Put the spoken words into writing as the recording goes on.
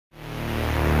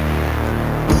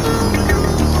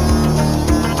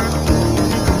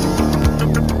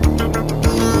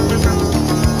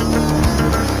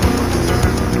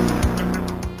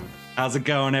How's it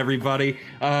going, everybody?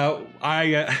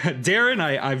 Darren,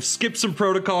 I've skipped some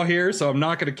protocol here, so I'm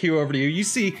not going to cue over to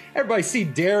you. Everybody see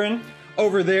Darren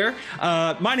over there.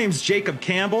 My name's Jacob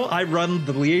Campbell. I run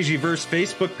the Leijiverse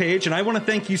Facebook page, and I want to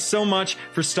thank you so much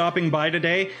for stopping by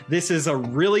today. This is a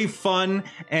really fun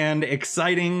and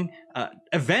exciting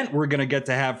event we're going to get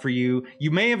to have for you.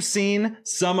 You may have seen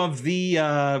some of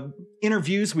the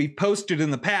interviews we've posted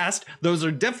in the past. Those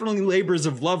are definitely labors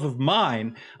of love of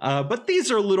mine, but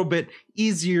these are a little bit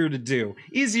easier to do,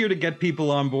 easier to get people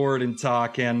on board and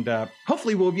talk, and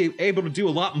hopefully we'll be able to do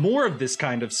a lot more of this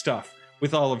kind of stuff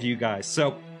with all of you guys.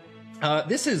 So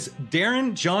this is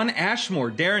Darren Jon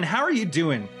Ashmore. Darren, how are you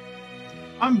doing?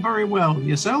 I'm very well.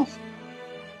 Yourself?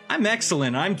 I'm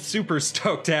excellent. I'm super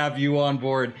stoked to have you on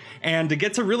board and to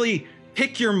get to really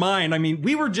pick your mind. I mean,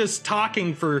 we were just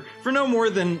talking for no more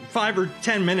than 5 or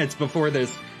 10 minutes before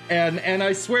this, and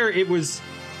I swear it was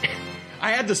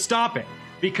I had to stop it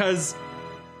because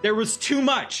there was too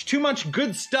much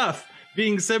good stuff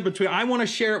being said between. I want to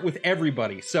share it with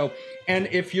everybody. So, and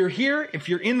if you're here, if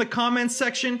you're in the comments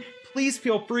section, please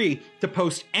feel free to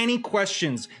post any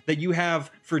questions that you have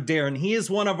for Darren. He is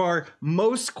one of our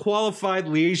most qualified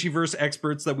Leijiverse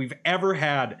experts that we've ever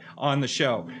had on the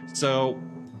show. So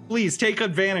please take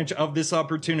advantage of this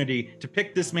opportunity to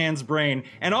pick this man's brain,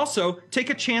 and also take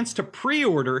a chance to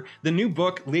pre-order the new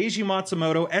book, Leiji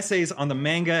Matsumoto, Essays on the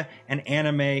Manga and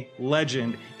Anime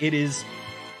Legend. It is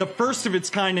the first of its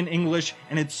kind in English,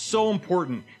 and it's so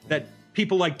important that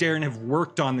people like Darren have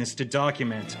worked on this to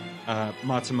document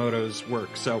Matsumoto's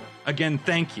work. So again,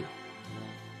 thank you.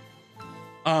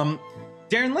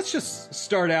 Darren, let's just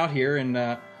start out here, and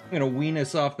I'm going to wean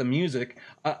us off the music.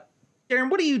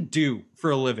 Darren, what do you do for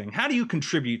a living? How do you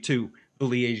contribute to the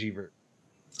Leijiverse?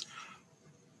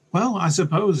 Well, I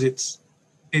suppose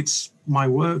it's my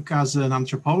work as an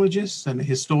anthropologist and a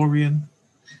historian,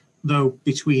 though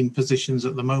between positions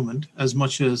at the moment, as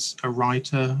much as a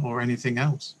writer or anything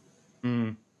else.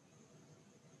 Mm.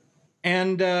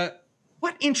 And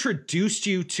what introduced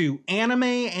you to anime,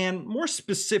 and more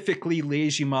specifically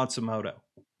Leiji Matsumoto?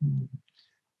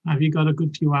 Have you got a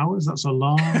good few hours? That's a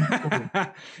long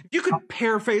You could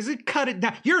paraphrase it, cut it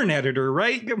down. You're an editor,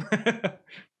 right?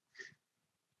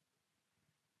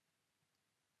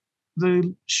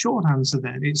 The short answer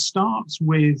then, it starts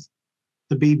with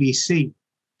the BBC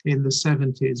in the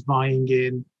 70s buying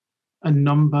in a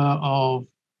number of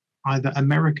either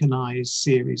Americanized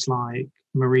series like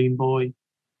Marine Boy,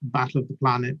 Battle of the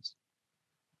Planets,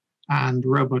 and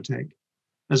Robotech,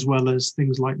 as well as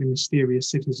things like the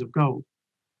Mysterious Cities of Gold.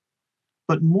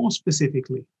 But more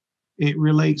specifically, it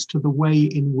relates to the way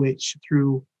in which,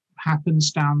 through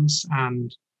happenstance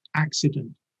and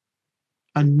accident,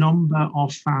 a number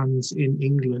of fans in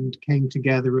England came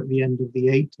together at the end of the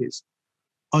 80s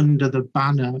under the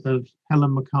banner of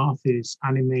Helen McCarthy's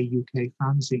Anime UK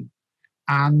fanzine,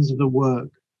 and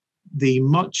the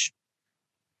much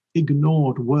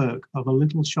ignored work of a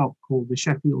little shop called the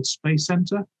Sheffield Space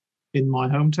Centre in my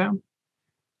hometown,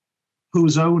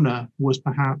 whose owner was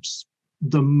perhaps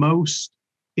the most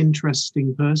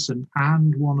interesting person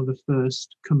and one of the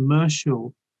first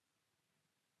commercial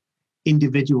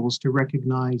individuals to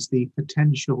recognize the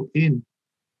potential in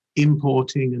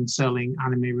importing and selling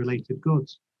anime-related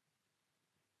goods.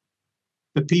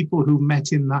 The people who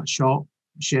met in that shop,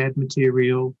 shared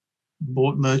material,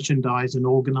 bought merchandise, and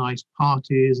organized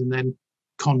parties and then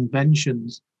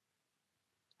conventions,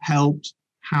 helped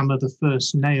hammer the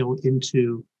first nail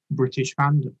into British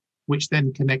fandom, which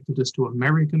then connected us to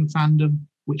American fandom,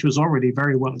 which was already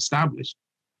very well established,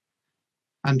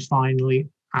 and finally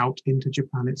out into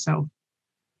Japan itself.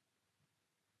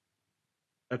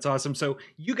 That's awesome. So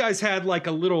you guys had like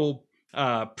a little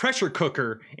pressure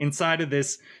cooker inside of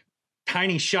this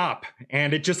tiny shop,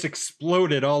 and it just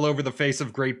exploded all over the face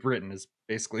of Great Britain, is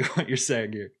basically what you're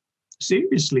saying here.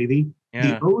 Seriously,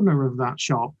 the owner of that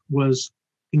shop was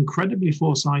incredibly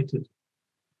foresighted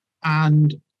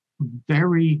and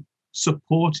very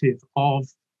supportive of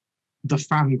the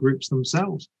fan groups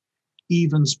themselves,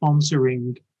 even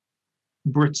sponsoring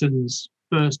Britain's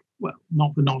first, well,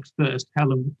 not first,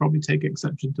 Helen would probably take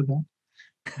exception to that,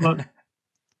 but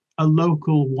a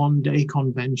local one-day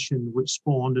convention which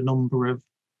spawned a number of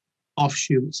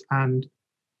offshoots and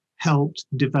helped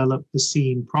develop the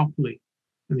scene properly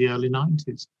in the early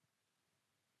 90s.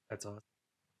 That's awesome.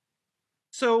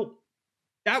 So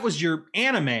that was your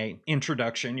anime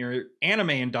introduction, your anime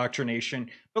indoctrination,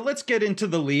 but let's get into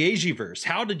the Leijiverse.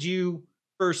 How did you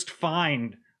first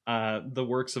find the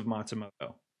works of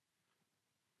Matsumoto?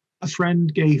 A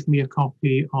friend gave me a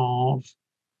copy of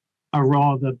a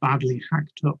rather badly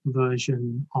hacked up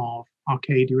version of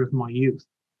Arcadia of my youth,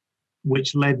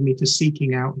 which led me to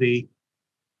seeking out the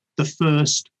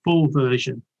first full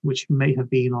version, which may have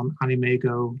been on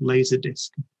Animego Laserdisc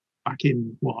back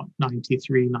in what,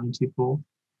 93, 94.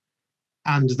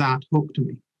 And that hooked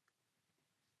me.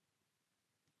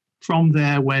 From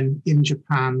there, when in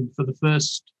Japan for the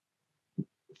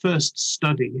first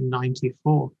study in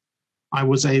 94, I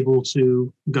was able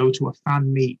to go to a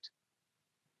fan meet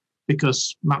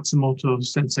because Matsumoto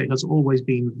sensei has always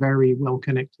been very well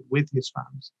connected with his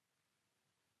fans.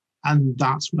 And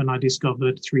that's when I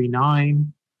discovered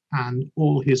 3.9 and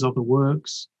all his other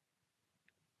works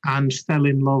and fell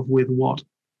in love with what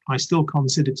I still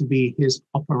consider to be his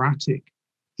operatic,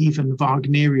 even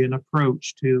Wagnerian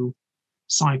approach to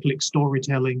cyclic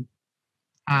storytelling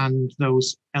and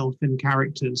those elfin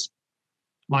characters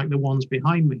like the ones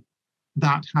behind me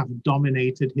that have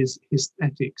dominated his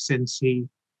aesthetic since he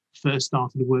first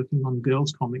started working on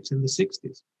girls comics in the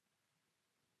 60s.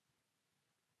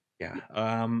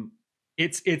 Yeah.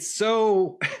 It's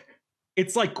so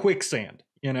it's like quicksand,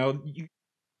 you know. You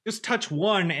just touch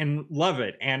one and love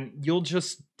it, and you'll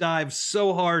just dive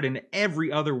so hard in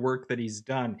every other work that he's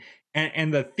done.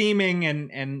 And the theming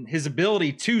and his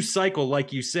ability to cycle,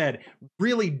 like you said,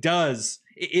 really does.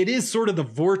 It is sort of the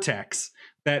vortex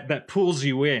that pulls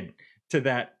you in to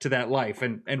that life,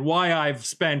 and why I've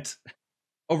spent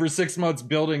over 6 months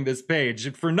building this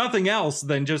page for nothing else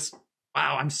than just,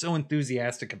 wow, I'm so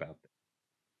enthusiastic about this.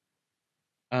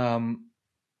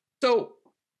 So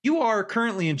you are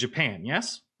currently in Japan,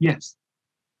 yes? Yes.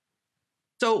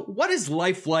 So what is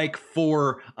life like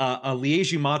for a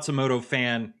Leiji Matsumoto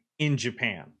fan in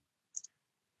Japan?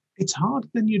 It's harder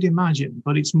than you'd imagine,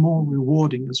 but it's more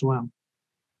rewarding as well.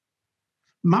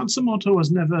 Matsumoto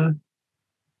has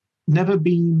never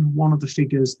been one of the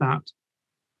figures that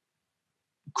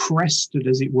crested,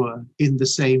 as it were, in the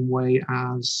same way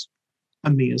as a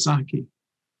Miyazaki.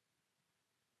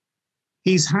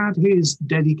 He's had his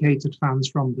dedicated fans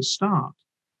from the start,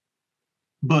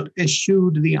 but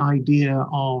eschewed the idea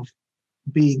of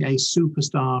being a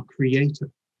superstar creator.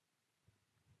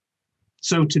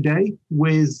 So today,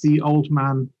 with the old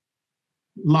man,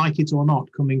 like it or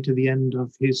not, coming to the end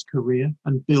of his career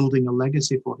and building a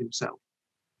legacy for himself,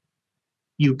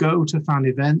 you go to fan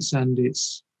events and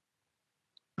it's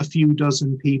a few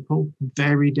dozen people,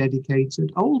 very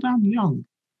dedicated, old and young.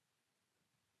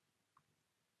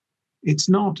 It's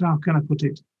not, how can I put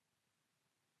it?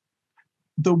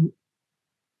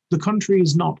 The country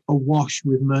is not awash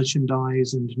with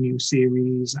merchandise and new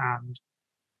series and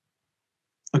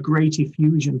a great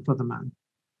effusion for the man.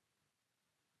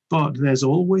 But there's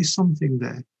always something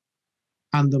there.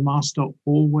 And the master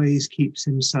always keeps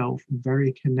himself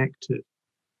very connected.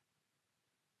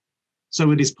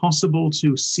 So it is possible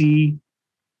to see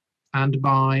and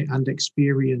buy and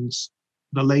experience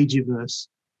the Leijiverse,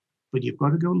 but you've got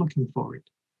to go looking for it,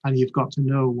 and you've got to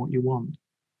know what you want.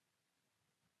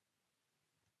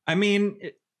 I mean,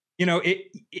 you know,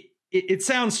 it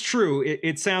sounds true.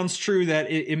 It sounds true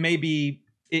that it may be,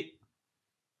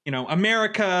 you know,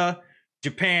 America,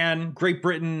 Japan, Great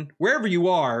Britain, wherever you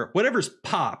are,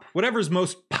 whatever's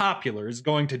most popular is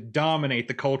going to dominate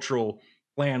the cultural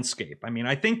landscape. I mean,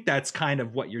 I think that's kind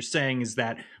of what you're saying, is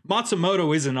that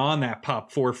Matsumoto isn't on that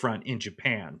pop forefront in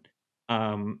Japan.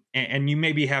 And you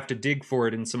maybe have to dig for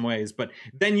it in some ways, but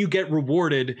then you get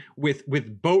rewarded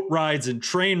with boat rides and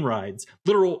train rides,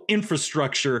 literal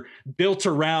infrastructure built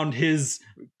around his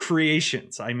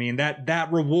creations. I mean, that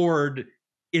reward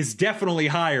is definitely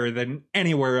higher than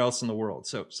anywhere else in the world.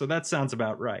 So that sounds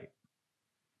about right.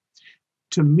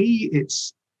 To me,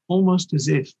 it's almost as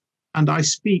if, and I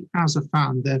speak as a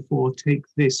fan, therefore take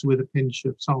this with a pinch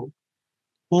of salt,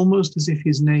 almost as if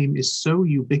his name is so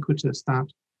ubiquitous that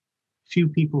few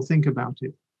people think about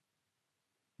it.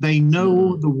 They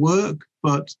know the work,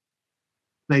 but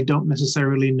they don't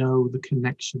necessarily know the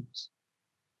connections.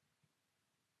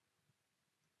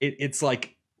 It's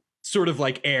like sort of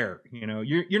like air, you know.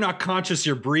 You're not conscious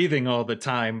you're breathing all the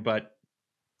time, but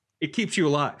it keeps you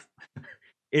alive.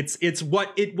 It's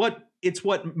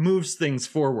what moves things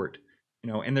forward, you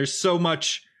know. And there's so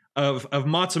much of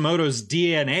Matsumoto's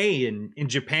DNA in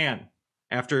Japan.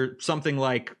 After something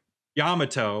like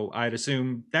Yamato, I'd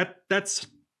assume that's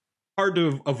hard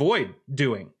to avoid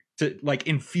doing, to like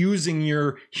infusing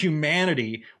your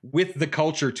humanity with the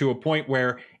culture to a point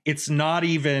where it's not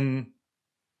even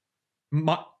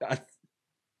an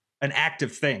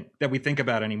active thing that we think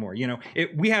about anymore. You know,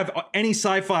 we have any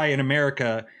sci-fi in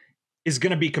America is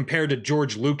going to be compared to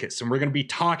George Lucas, and we're going to be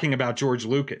talking about George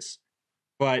Lucas.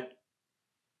 But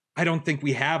I don't think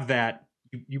we have that.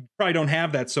 You probably don't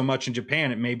have that so much in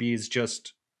Japan. It maybe is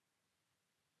just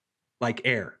like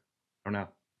air. I don't know.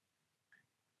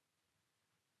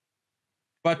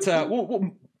 But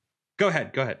go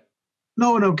ahead. Go ahead.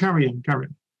 No, carry on, carry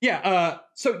on. Yeah.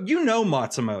 So you know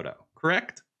Matsumoto,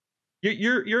 correct?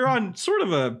 You're on sort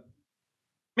of a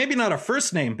maybe not a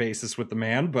first name basis with the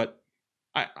man, but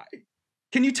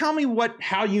can you tell me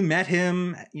how you met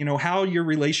him? You know, how your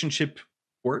relationship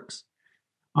works?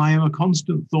 I am a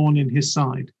constant thorn in his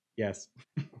side. Yes.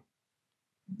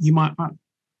 You might,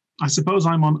 I suppose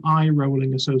I'm on eye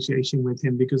rolling association with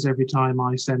him because every time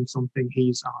I send something,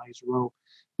 his eyes roll.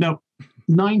 No,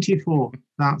 94,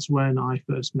 that's when I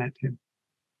first met him.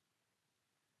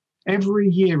 Every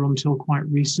year until quite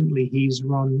recently, he's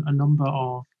run a number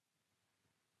of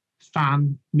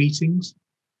fan meetings,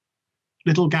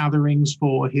 little gatherings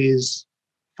for his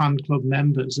fan club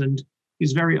members, and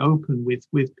he's very open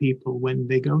with people when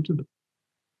they go to them.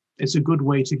 It's a good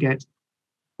way to get,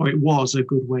 or it was a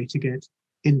good way to get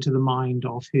into the mind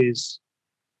of his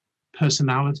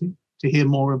personality, to hear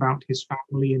more about his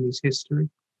family and his history.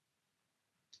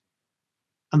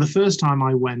 And the first time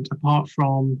I went, apart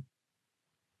from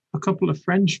a couple of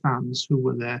French fans who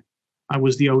were there, I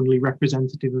was the only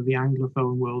representative of the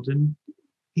Anglophone world, and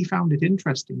he found it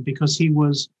interesting because he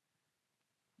was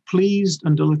pleased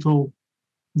and a little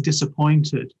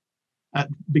disappointed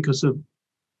because of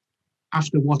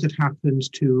after what had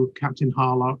happened to Captain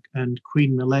Harlock and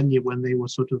Queen Millennia when they were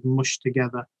sort of mushed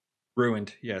together.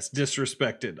 Ruined, yes.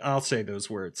 Disrespected. I'll say those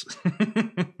words.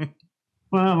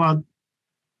 Well,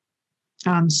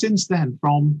 and since then,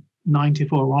 from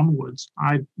 94 onwards,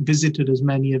 I visited as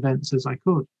many events as I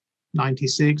could.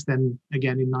 96, then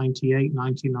again in 98,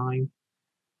 99.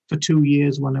 For 2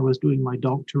 years when I was doing my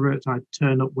doctorate, I'd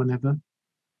turn up whenever.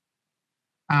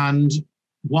 And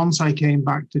once I came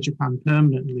back to Japan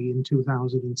permanently in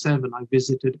 2007, I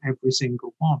visited every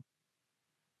single one.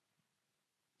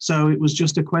 So it was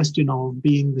just a question of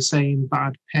being the same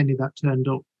bad penny that turned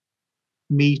up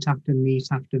meet after meet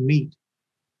after meet.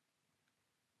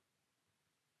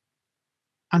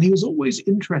 And he was always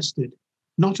interested,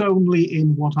 not only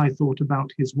in what I thought about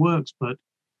his works, but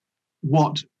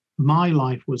what my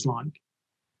life was like,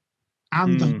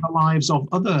 and the lives of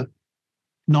other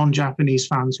non-Japanese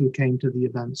fans who came to the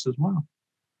events as well.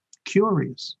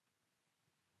 Curious.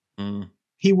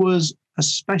 He was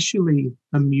especially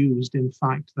amused, in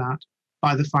fact,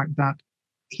 by the fact that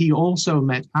he also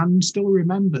met and still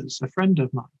remembers a friend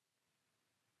of mine,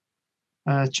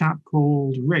 a chap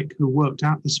called Rick, who worked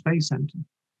at the Space Center.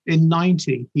 In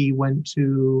 90,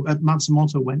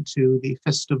 Matsumoto went to the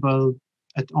Festival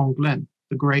at Angoulême,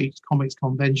 the great comics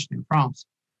convention in France,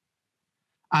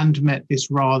 and met this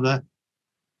rather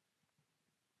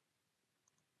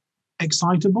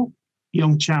excitable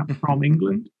young chap from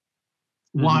England,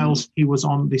 whilst he was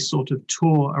on this sort of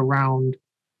tour around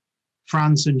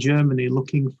France and Germany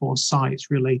looking for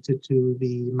sites related to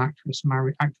the actress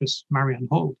Marianne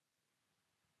Hall.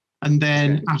 And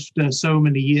then after so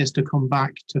many years to come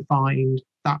back to find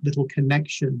that little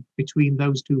connection between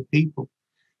those two people,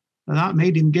 and that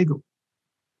made him giggle.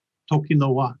 Talking the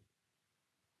what?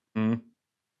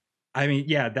 I mean,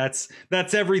 yeah, that's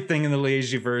everything in the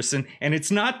Leijiverse, and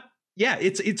it's not. Yeah,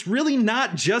 it's really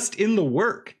not just in the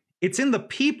work. It's in the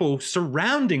people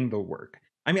surrounding the work.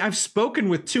 I mean, I've spoken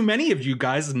with too many of you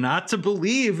guys not to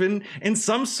believe in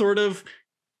some sort of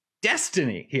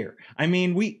destiny here. I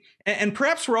mean, and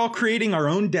perhaps we're all creating our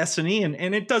own destiny,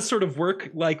 and it does sort of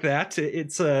work like that.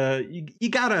 It's you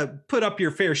gotta put up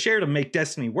your fair share to make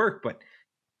destiny work. But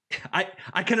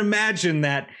I can imagine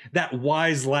that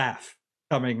wise laugh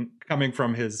coming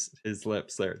from his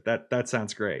lips there. That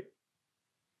sounds great.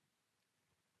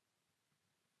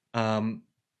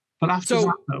 But after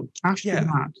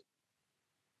that,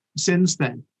 since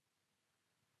then,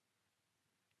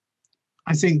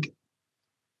 I think,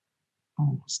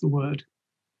 what's the word?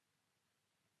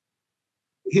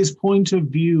 His point of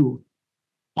view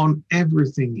on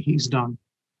everything he's done,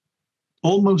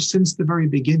 almost since the very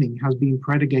beginning, has been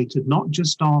predicated not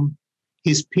just on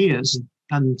his peers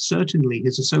and certainly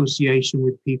his association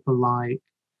with people like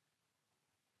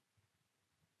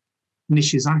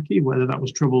Nishizaki, whether that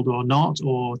was troubled or not,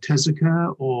 or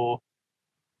Tezuka, or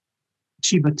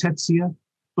Chiba Tetsuya,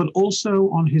 but also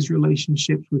on his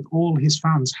relationships with all his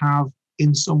fans have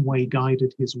in some way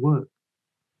guided his work.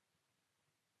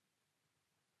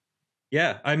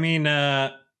 Yeah, I mean,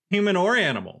 human or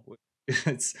animal.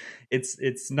 It's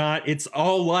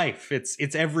all life.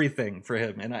 It's everything for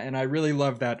him, and I really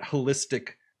love that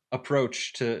holistic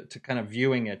approach to kind of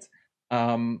viewing it.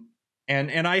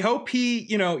 And I hope he,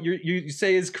 you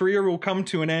say his career will come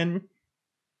to an end.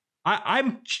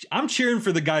 I'm cheering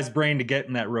for the guy's brain to get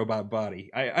in that robot body.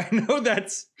 I know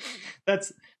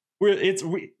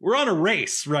we're on a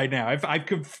race right now. It's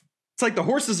like the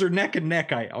horses are neck and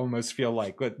neck. I almost feel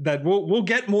like that we'll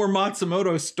get more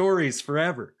Matsumoto stories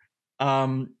forever.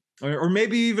 Or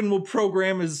maybe even we'll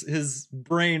program his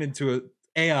brain into a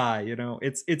AI.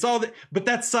 It's all that, but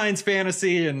that's science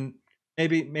fantasy, and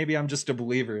maybe I'm just a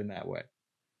believer in that way.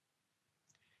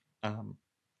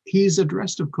 He's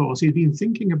addressed, of course, he's been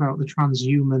thinking about the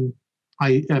transhuman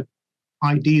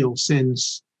ideal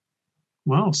since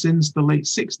the late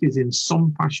 60s in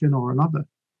some fashion or another.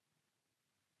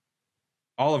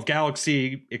 All of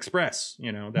Galaxy Express,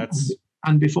 that's...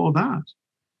 And before that,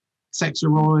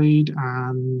 Sexoroid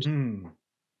and...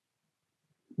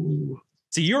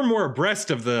 See, you're more abreast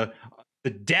of the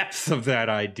depth of that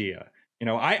idea.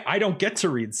 I don't get to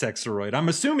read Sexoroid. I'm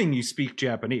assuming you speak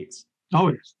Japanese. Oh,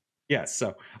 yes. Yes,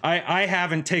 so I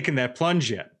haven't taken that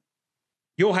plunge yet.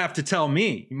 You'll have to tell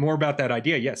me more about that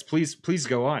idea. Yes, please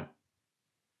go on.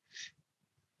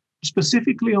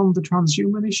 Specifically on the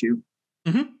transhuman issue,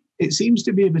 it seems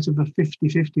to be a bit of a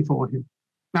 50-50 for him.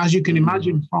 As you can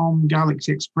imagine from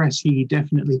Galaxy Express, he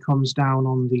definitely comes down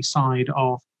on the side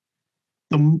of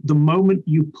the moment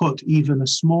you put even a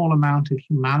small amount of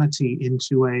humanity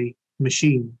into a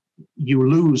machine, you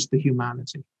lose the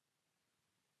humanity.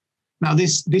 Now,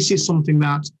 this is something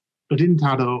that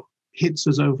Rintaro hits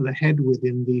us over the head with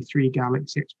in the 3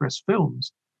 Galaxy Express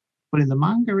films, but in the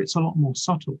manga, it's a lot more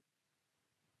subtle.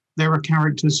 There are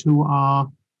characters who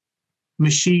are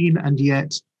machine and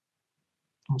yet,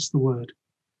 what's the word?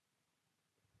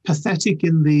 Pathetic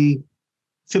in the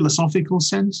philosophical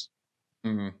sense.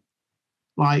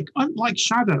 Like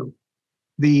Shadow,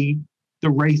 the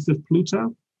Wraith of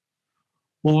Pluto.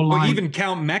 Or even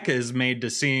Count Mecha is made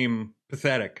to seem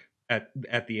pathetic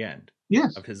at the end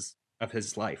of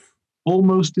his life.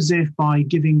 Almost as if by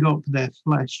giving up their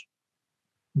flesh,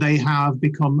 they have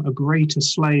become a greater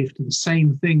slave to the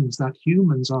same things that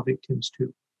humans are victims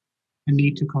to. The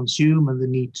need to consume and the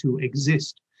need to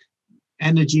exist.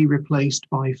 Energy replaced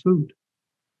by food.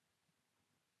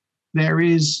 There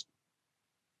is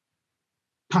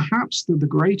perhaps the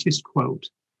greatest quote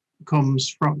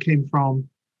came from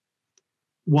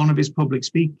one of his public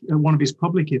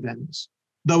events,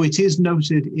 though it is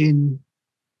noted in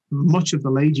much of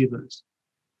the Leijiverse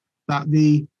that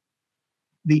the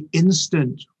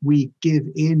instant we give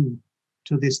in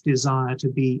to this desire to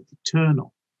be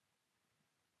eternal,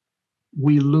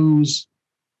 we lose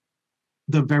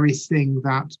the very thing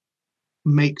that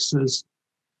makes us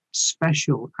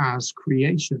special as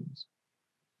creations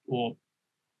or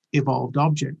evolved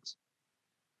objects.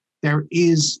 There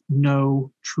is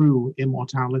no true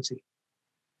immortality,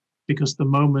 because the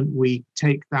moment we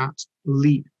take that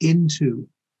leap into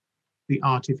the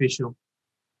artificial,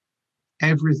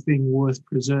 everything worth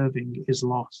preserving is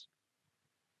lost.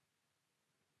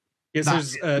 Yes,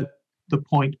 that's the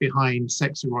point behind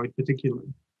Sexoroid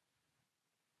particularly.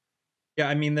 Yeah,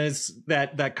 I mean, there's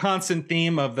that constant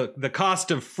theme of the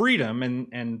cost of freedom,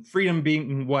 and freedom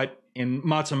being what, in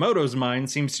Matsumoto's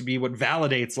mind, seems to be what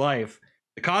validates life.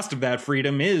 The cost of that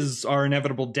freedom is our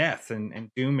inevitable death and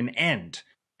doom and end.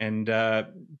 And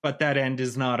but that end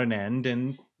is not an end,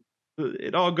 and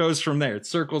it all goes from there. It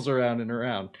circles around and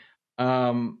around.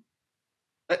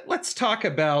 Let's talk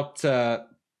about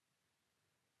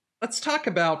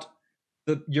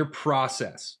your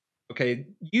process. Okay,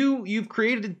 you've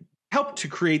helped to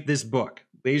create this book,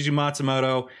 Leiji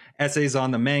Matsumoto, Essays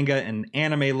on the Manga and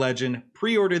Anime Legend.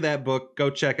 Pre-order that book. Go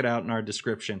check it out in our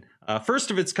description.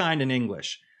 First of its kind in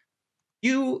English.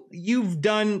 You've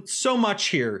done so much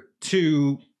here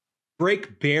to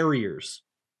break barriers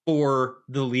for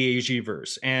the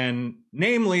Leijiverse, and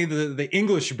namely the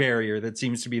English barrier that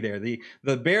seems to be there.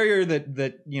 The barrier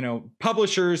that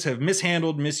publishers have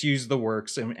mishandled, misused the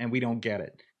works, and we don't get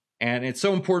it. And it's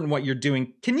so important what you're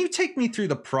doing. Can you take me through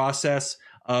the process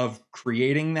of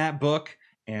creating that book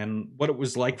and what it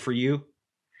was like for you?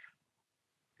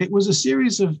 It was a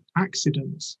series of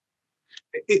accidents.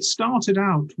 It started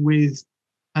out with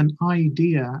an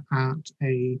idea at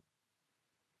a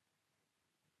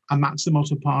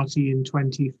Matsumoto party in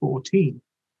 2014,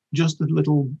 just a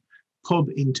little pub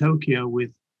in Tokyo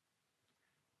with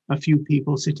a few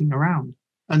people sitting around.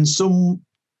 And some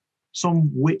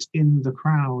wit in the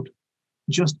crowd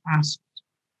just asked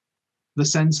the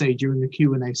sensei during the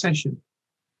Q&A session,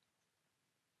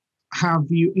 has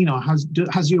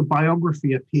your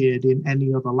biography appeared in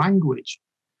any other language?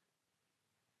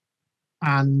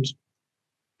 And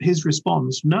his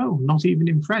response, no, not even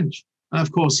in French. And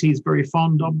of course, he's very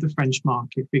fond of the French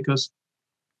market because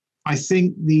I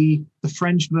think the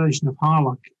French version of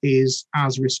Harlock is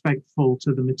as respectful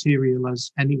to the material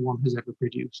as anyone has ever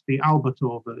produced, the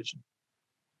Albator version.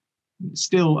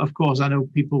 Still, of course, I know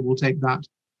people will take that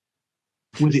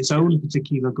with its own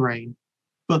particular grain,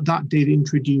 but that did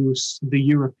introduce the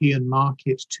European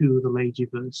market to the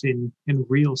Leijiverse in a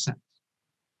real sense.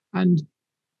 And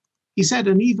he said,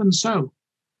 and even so,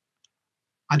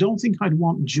 I don't think I'd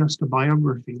want just a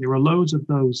biography. There are loads of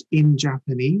those in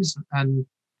Japanese, and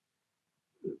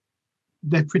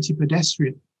they're pretty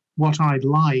pedestrian. What I'd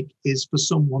like is for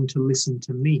someone to listen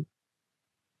to me.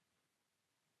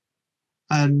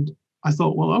 And I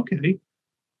thought, well, okay.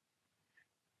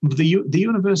 The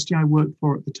university I worked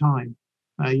for at the time,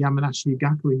 Yamanashi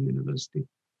Gakuin University,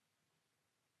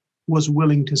 was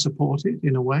willing to support it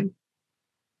in a way.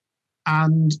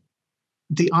 And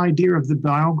the idea of the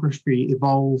biography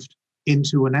evolved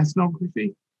into an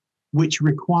ethnography, which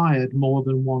required more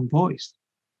than one voice.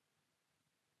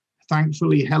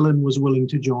 Thankfully, Helen was willing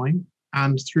to join,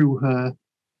 and through her,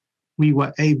 we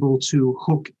were able to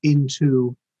hook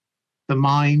into the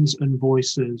minds and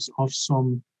voices of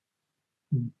some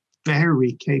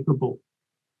very capable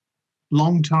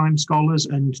long-time scholars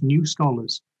and new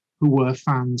scholars who were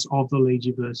fans of the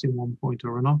Leijiverse in one point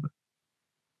or another.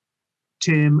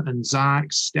 Tim and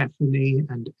Zach, Stephanie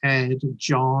and Ed,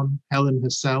 John, Helen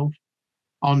herself,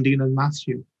 Ondine and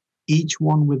Matthew, each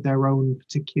one with their own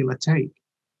particular take.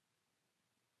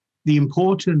 The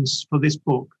importance for this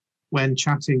book when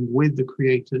chatting with the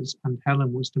creators and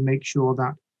Helen was to make sure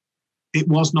that it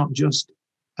was not just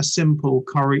a simple,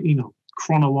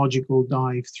 chronological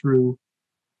dive through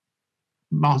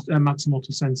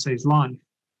Matsumoto Sensei's life,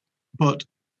 but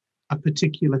a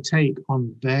particular take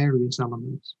on various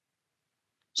elements.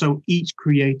 So each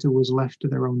creator was left to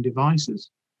their own devices,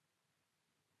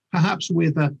 perhaps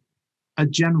with a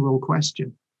general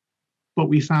question, but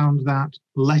we found that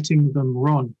letting them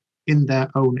run in their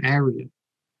own area,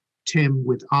 Tim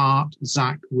with art,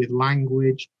 Zach with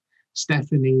language,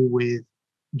 Stephanie with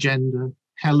gender,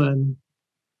 Helen,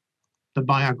 the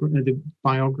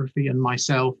biography, and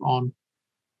myself on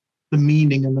the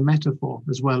meaning and the metaphor,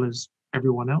 as well as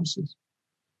everyone else's.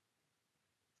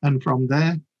 And from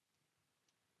there,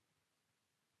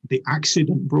 the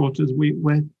accident brought us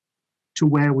to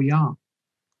where we are.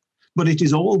 But it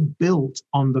is all built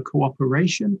on the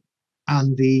cooperation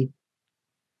and the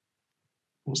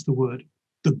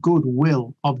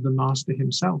goodwill of the master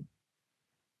himself.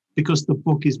 Because the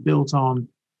book is built on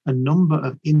a number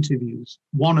of interviews,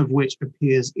 one of which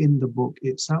appears in the book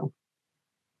itself.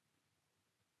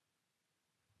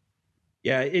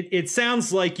 Yeah, it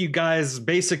sounds like you guys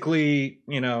basically,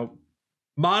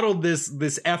 modeled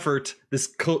this effort,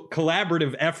 this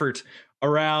collaborative effort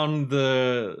around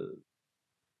the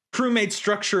crewmate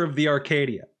structure of the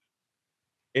Arcadia.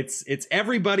 It's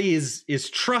everybody is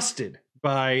trusted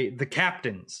by the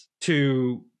captains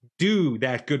to do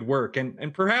that good work,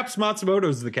 and perhaps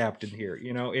Matsumoto's the captain here.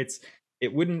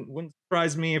 It wouldn't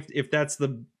surprise me if that's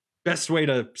the best way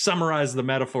to summarize the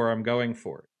metaphor I'm going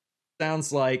for. It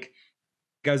sounds like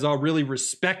you guys all really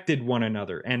respected one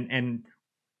another, and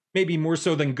maybe more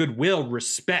so than goodwill,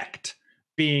 respect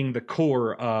being the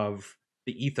core of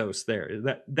the ethos there.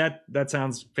 That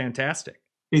sounds fantastic.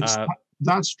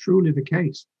 That's truly the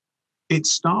case. It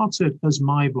started as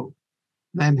my book.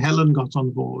 Then Helen got on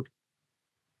board,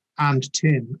 and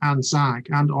Tim, and Zach,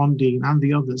 and Ondine, and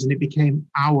the others, and it became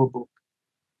our book.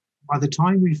 By the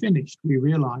time we finished, we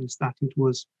realized that it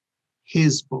was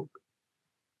his book.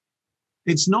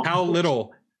 It's not how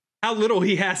little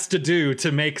he has to do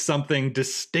to make something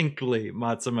distinctly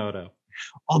Matsumoto.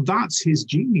 Oh, that's his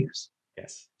genius.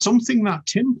 Yes. Something that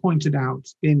Tim pointed out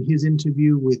in his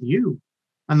interview with you,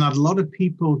 and that a lot of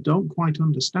people don't quite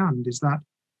understand, is that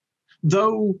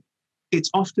though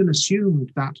it's often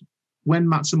assumed that when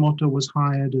Matsumoto was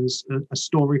hired as a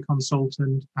story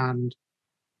consultant and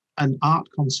an art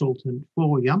consultant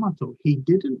for Yamato, he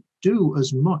didn't do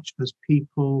as much as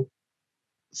people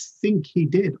think he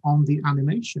did on the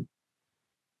animation.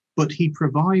 But he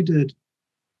provided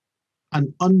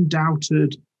an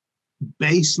undoubted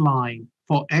baseline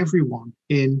for everyone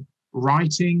in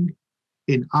writing,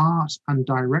 in art, and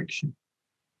direction.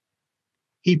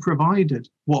 He provided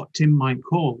what Tim might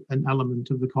call an element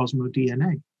of the Cosmo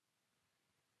DNA.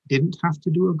 Didn't have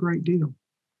to do a great deal.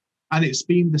 And it's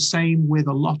been the same with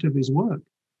a lot of his work.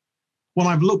 When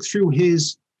I've looked through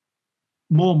his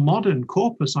more modern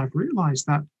corpus, I've realized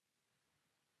that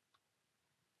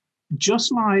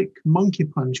just like Monkey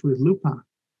Punch with Lupin,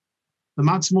 the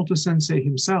Matsumoto sensei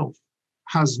himself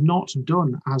has not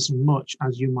done as much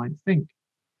as you might think.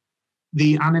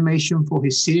 The animation for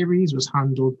his series was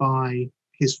handled by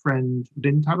his friend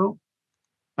Rintaro,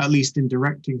 at least in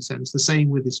directing sense. The same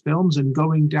with his films, and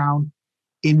going down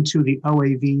into the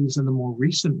OAVs and the more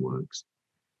recent works,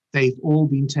 they've all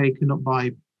been taken up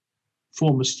by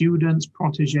former students,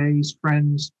 proteges,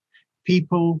 friends,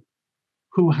 people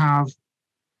who have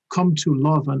come to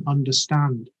love and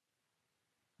understand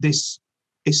this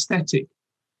aesthetic,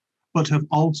 but have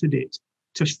altered it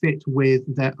to fit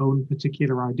with their own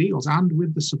particular ideals and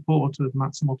with the support of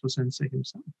Matsumoto Sensei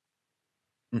himself.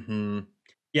 Mm-hmm.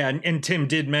 Yeah, and Tim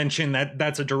did mention that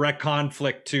that's a direct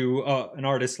conflict to an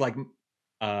artist like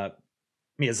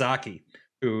Miyazaki,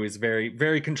 who is very,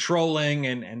 very controlling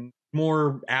and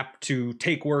more apt to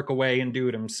take work away and do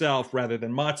it himself, rather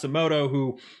than Matsumoto,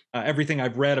 who everything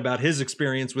I've read about his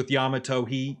experience with Yamato,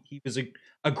 he was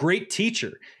a great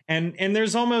teacher, and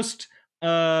there's almost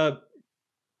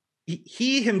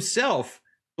he himself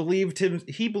believed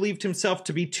himself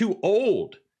to be too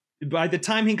old. By the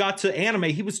time he got to anime,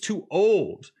 he was too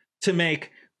old to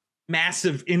make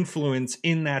massive influence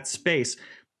in that space.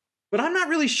 But I'm not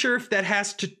really sure if that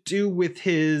has to do with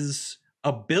his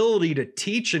ability to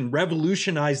teach and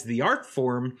revolutionize the art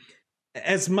form,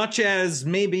 as much as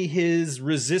maybe his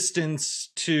resistance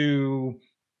to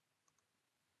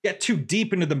get too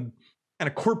deep into the kind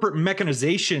of corporate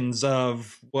mechanizations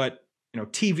of what,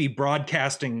 TV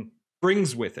broadcasting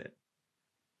brings with it.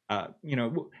 How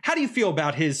do you feel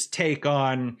about his take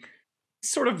on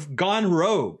sort of gone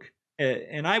rogue?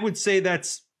 And I would say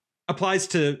that's applies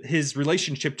to his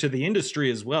relationship to the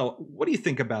industry as well. What do you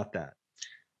think about that?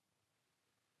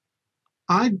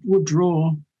 I would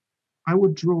draw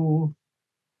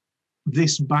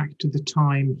this back to the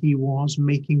time he was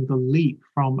making the leap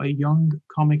from a young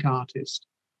comic artist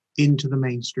into the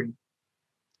mainstream.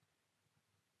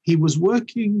 He was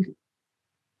working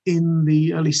in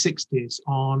the early 60s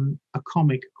on a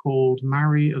comic called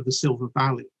Mary of the Silver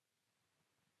Valley.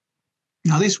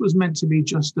 Now, this was meant to be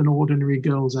just an ordinary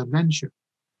girl's adventure.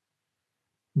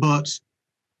 But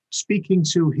speaking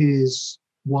to his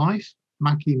wife,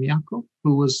 Maki Miyako,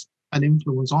 who was an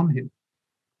influence on him,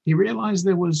 he realized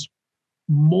there was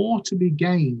more to be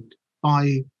gained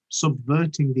by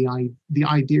subverting the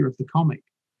idea of the comic,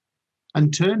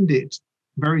 and turned it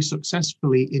very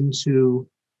successfully into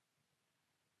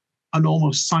an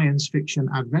almost science fiction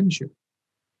adventure.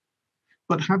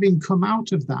 But having come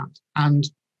out of that and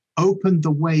opened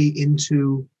the way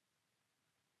into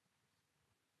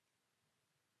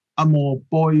a more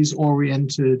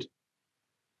boys-oriented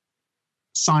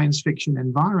science fiction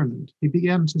environment, he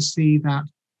began to see that,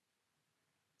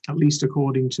 at least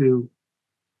according to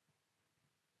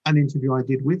an interview I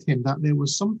did with him, that there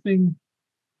was something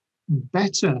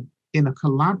better in a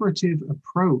collaborative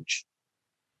approach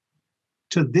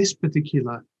to this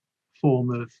particular form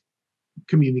of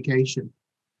communication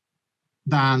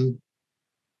than,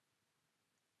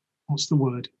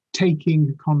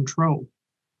 taking control.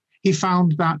 He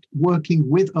found that working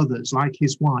with others, like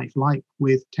his wife, like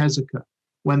with Tezuka,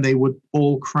 when they would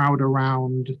all crowd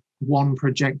around one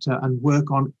projector and work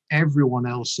on everyone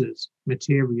else's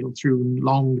material through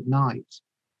long nights,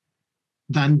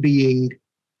 than being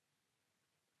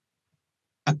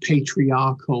a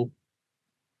patriarchal,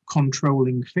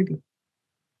 controlling figure.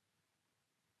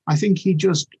 I think he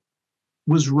just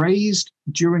was raised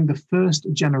during the first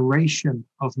generation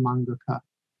of mangaka,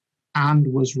 and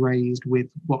was raised with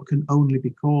what can only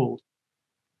be called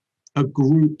a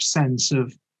group sense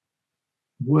of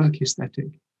work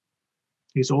aesthetic.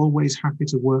 He's always happy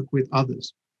to work with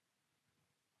others.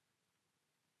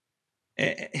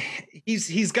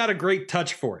 He's got a great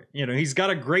touch for it. He's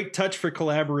got a great touch for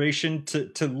collaboration,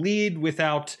 to lead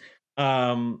without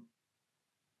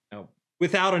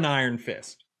without an iron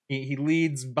fist. He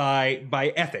leads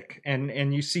by ethic,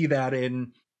 and you see that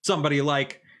in somebody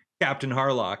like Captain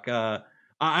Harlock.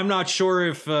 I'm not sure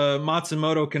if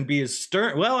Matsumoto can be as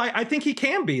stern. Well, I think he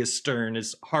can be as stern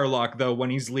as Harlock, though,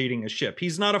 when he's leading a ship.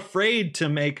 He's not afraid to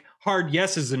make hard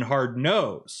yeses and hard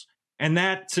nos. And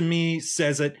that, to me,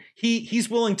 says that he's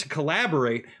willing to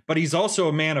collaborate, but he's also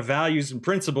a man of values and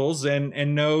principles,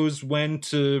 and knows when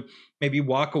to maybe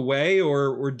walk away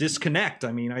or disconnect.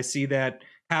 I mean, I see that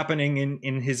happening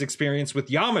in his experience with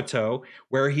Yamato,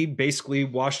 where he basically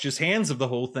washed his hands of the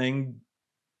whole thing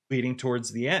leading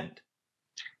towards the end.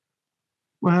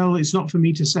 Well, it's not for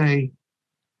me to say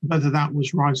whether that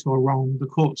was right or wrong. The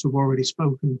courts have already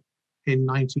spoken in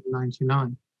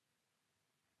 1999.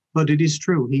 But it is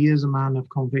true, he is a man of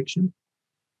conviction.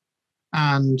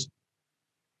 And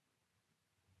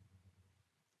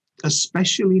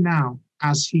especially now,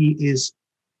 as he is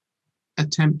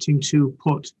attempting to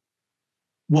put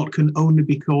what can only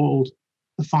be called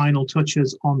the final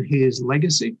touches on his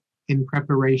legacy in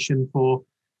preparation for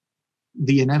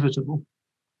the inevitable.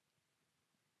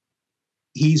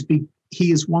 He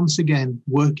is once again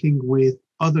working with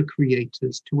other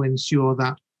creators to ensure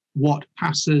that what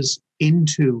passes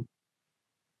into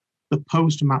the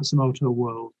post-Matsumoto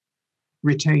world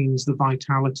retains the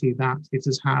vitality that it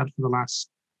has had for the last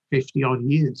 50-odd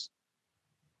years.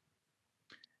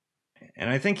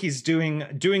 And I think he's doing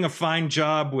a fine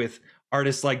job with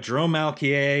artists like Jerome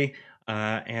Alquier,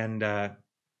 and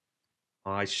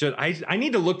I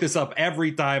need to look this up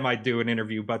every time I do an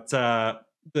interview, but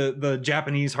the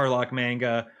Japanese Harlock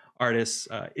manga artists,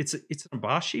 it's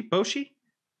Boshi,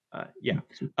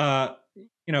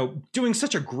 doing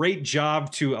such a great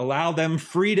job to allow them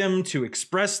freedom to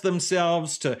express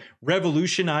themselves, to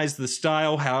revolutionize the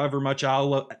style. However much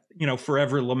I'll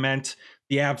forever lament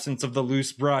the absence of the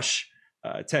loose brush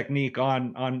technique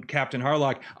on Captain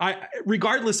Harlock.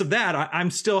 Regardless of that, I'm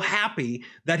still happy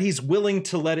that he's willing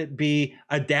to let it be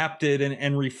adapted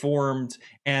and reformed,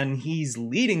 and he's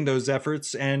leading those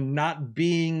efforts and not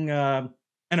being an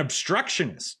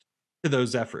obstructionist to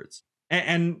those efforts.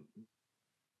 And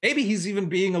maybe he's even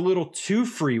being a little too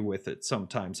free with it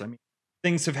sometimes. I mean,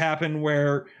 things have happened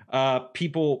where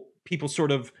people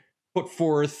sort of put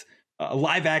forth a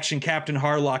live action Captain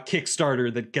Harlock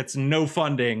Kickstarter that gets no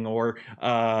funding, or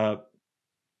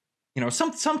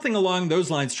something along those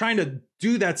lines, trying to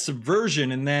do that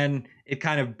subversion, and then it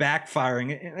kind of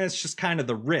backfiring. And that's just kind of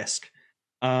the risk.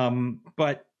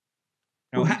 But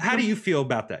how do you feel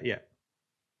about that? Yeah.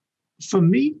 For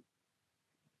me,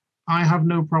 I have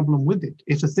no problem with it.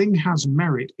 If a thing has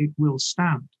merit, it will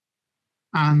stand.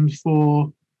 And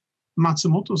for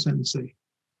Matsumoto sensei,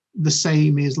 the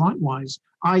same is likewise.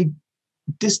 I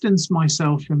distance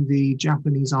myself from the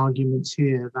Japanese arguments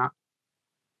here that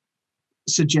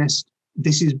suggest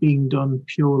this is being done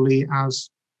purely as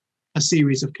a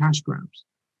series of cash grabs,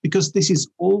 because this is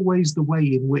always the way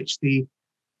in which the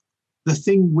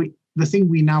thing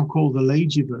we now call the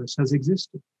Leijiverse has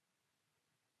existed.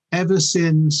 Ever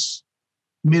since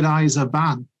Mirai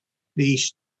Zaban, the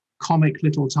comic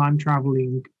little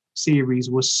time-traveling series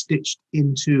was stitched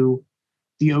into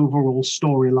the overall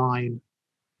storyline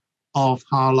of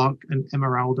Harlock and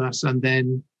Emeraldas, and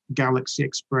then Galaxy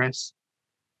Express,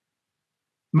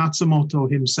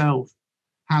 Matsumoto himself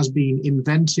has been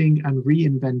inventing and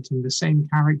reinventing the same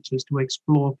characters to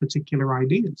explore particular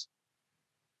ideas.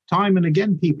 Time and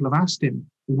again, people have asked him,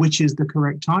 which is the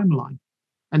correct timeline?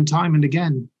 And time and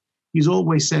again, he's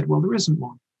always said, well, there isn't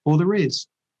one, or there is,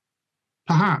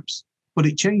 perhaps, but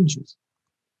it changes.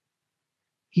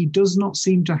 He does not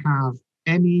seem to have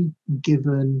any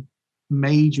given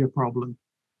major problem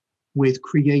with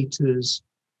creators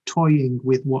toying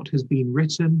with what has been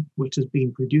written, what has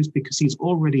been produced, because he's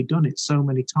already done it so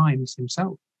many times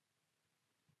himself.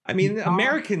 I mean,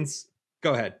 Americans,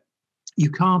 go ahead.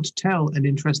 You can't tell an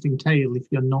interesting tale if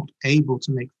you're not able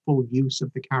to make full use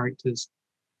of the characters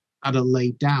that are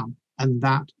laid down, and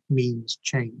that means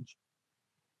change.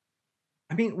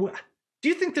 I mean, do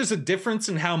you think there's a difference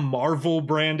in how Marvel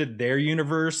branded their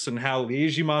universe and how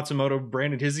Leiji Matsumoto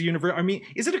branded his universe? I mean,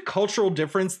 is it a cultural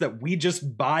difference that we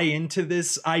just buy into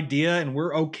this idea and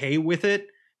we're okay with it?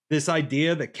 This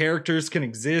idea that characters can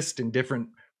exist in different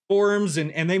forms,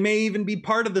 and they may even be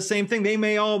part of the same thing. They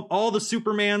may all the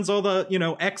Supermans, all the,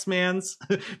 X-Mans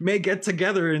may get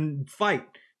together and fight.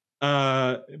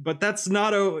 But that's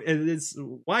not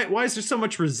why is there so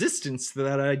much resistance to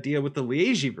that idea with the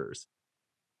Leijiverse?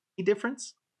 Any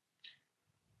difference?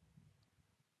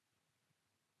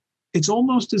 It's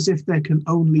almost as if there can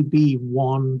only be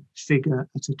one figure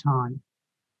at a time.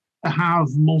 To have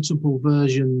multiple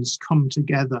versions come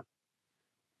together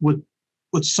would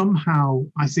somehow,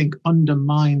 I think,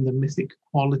 undermine the mythic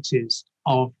qualities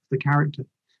of the character.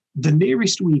 The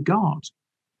nearest we got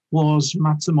was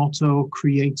Matsumoto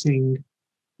creating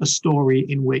a story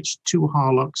in which two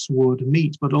Harlocks would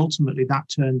meet, but ultimately that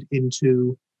turned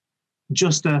into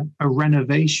just a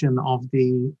renovation of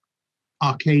the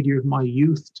Arcadia of My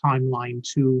Youth timeline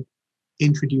to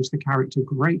introduce the character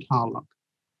Great Harlock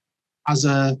as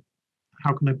a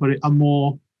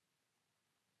more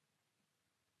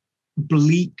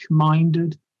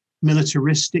bleak-minded,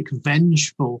 militaristic,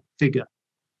 vengeful figure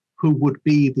who would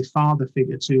be the father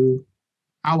figure to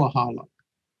our Harlock.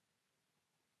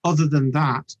 Other than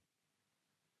that,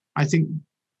 I think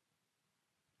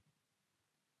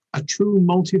a true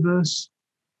multiverse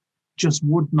just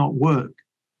would not work.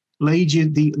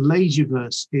 The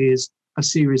Leijiverse is a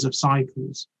series of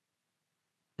cycles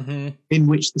in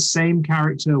which the same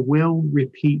character will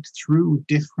repeat through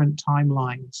different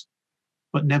timelines,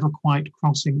 but never quite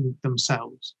crossing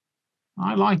themselves.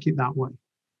 I like it that way.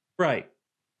 Right.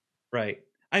 Right.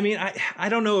 I mean, I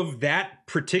don't know if that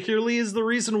particularly is the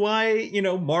reason why, you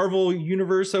know, Marvel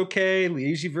Universe okay,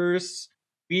 Leijiverse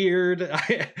weird.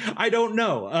 I don't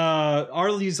know.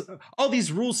 All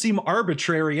these rules seem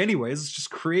arbitrary anyways. It's just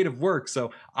creative work.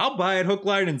 So I'll buy it hook,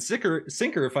 line, and sinker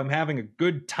if I'm having a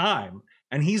good time.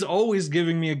 And he's always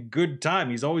giving me a good time.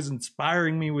 He's always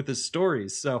inspiring me with his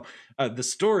stories. So the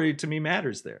story to me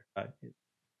matters there.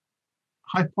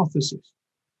 Hypothesis.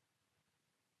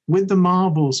 With the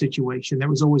Marvel situation, there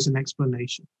was always an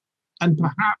explanation. And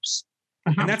perhaps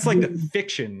and that's like the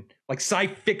fiction, like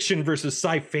sci-fiction versus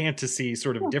sci-fantasy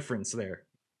sort of difference there.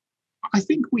 I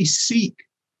think we seek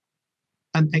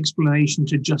an explanation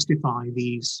to justify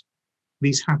these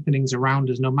happenings around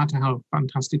us, no matter how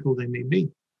fantastical they may be.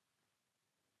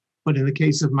 But in the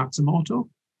case of Matsumoto,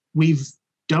 we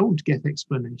don't get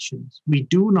explanations. We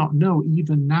do not know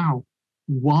even now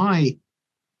why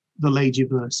the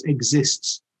Leijiverse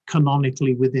exists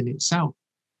canonically within itself,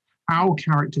 how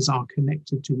characters are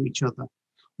connected to each other,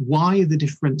 why the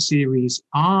different series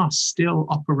are still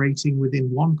operating within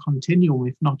one continuum,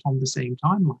 if not on the same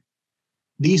timeline.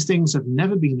 These things have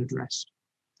never been addressed,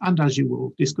 and as you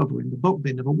will discover in the book,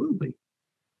 they never will be.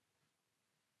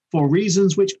 For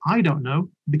reasons which I don't know,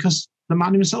 because the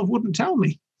man himself wouldn't tell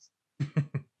me.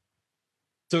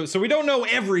 So we don't know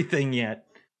everything yet.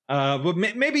 But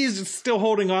maybe he's still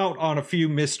holding out on a few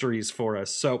mysteries for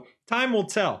us. So time will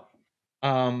tell.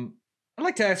 I'd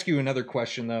like to ask you another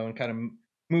question, though, and kind of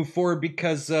move forward,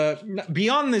 because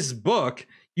beyond this book,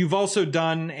 you've also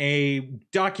done a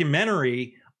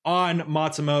documentary on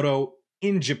Matsumoto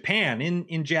in Japan,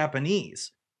 in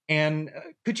Japanese. And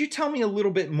could you tell me a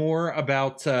little bit more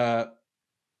about... can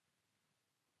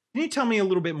you tell me a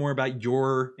little bit more about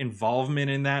your involvement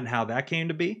in that and how that came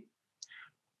to be?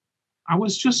 I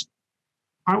was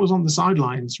on the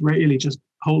sidelines, really just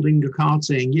holding a card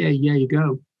saying, yeah, you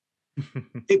go.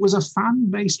 It was a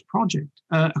fan-based project,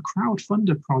 a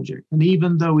crowd-funded project. And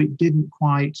even though it didn't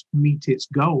quite meet its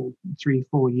goal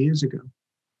 3-4 years ago,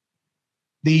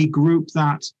 the group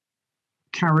that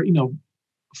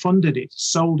funded it,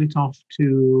 sold it off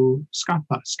to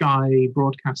Sky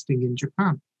Broadcasting in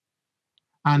Japan.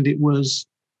 And it was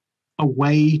a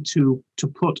way to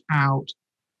put out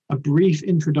a brief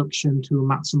introduction to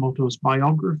Matsumoto's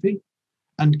biography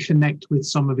and connect with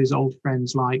some of his old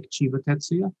friends like Chiba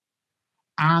Tetsuya,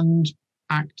 and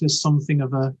act as something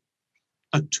of a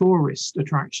tourist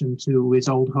attraction to his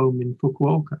old home in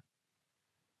Fukuoka.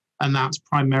 And that's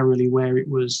primarily where it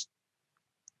was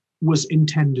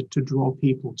intended to draw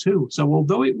people to. So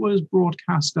although it was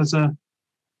broadcast as a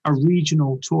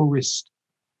regional tourist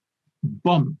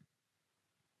bump,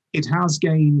 it has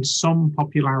gained some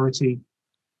popularity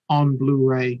on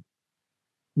Blu-ray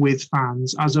with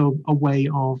fans as a way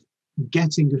of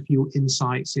getting a few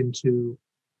insights into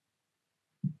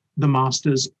the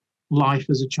master's life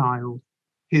as a child,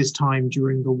 his time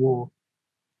during the war.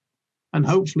 And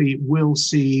hopefully we'll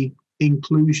see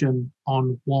inclusion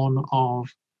on one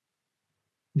of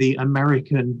the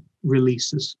American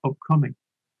releases upcoming.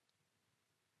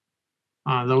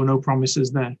 Though no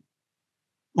promises there.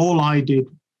 All I did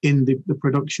in the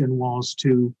production was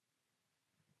to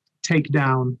take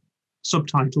down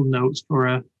subtitle notes for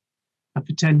a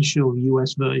potential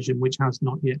US version, which has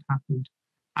not yet happened,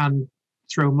 and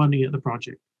throw money at the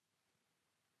project.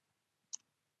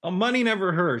 Well, money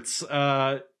never hurts.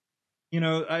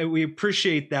 We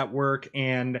appreciate that work,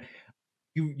 and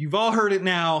you've all heard it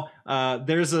now.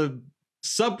 There's a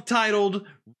subtitled,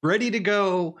 ready to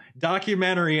go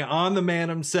documentary on the man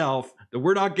himself that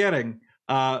we're not getting.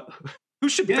 Who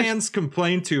should fans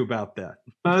complain to about that?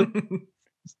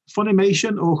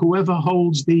 Funimation or whoever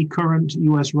holds the current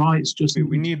US rights.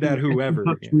 We need that whoever.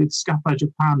 Get in touch with Scappa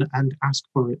Japan and ask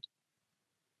for it.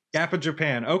 Scappa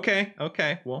Japan. Okay.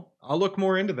 Well, I'll look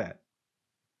more into that.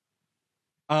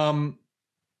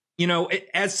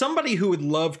 As somebody who would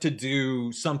love to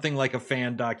do something like a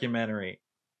fan documentary,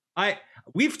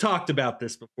 we've talked about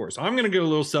this before, so I'm going to get a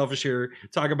little selfish here,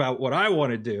 talk about what I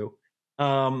want to do.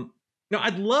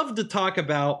 I'd love to talk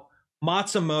about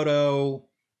Matsumoto.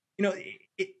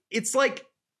 It's like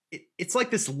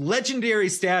this legendary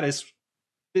status.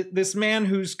 This man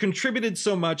who's contributed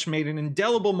so much, made an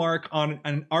indelible mark on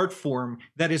an art form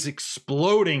that is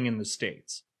exploding in the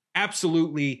States.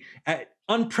 Absolutely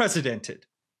unprecedented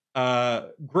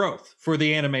growth for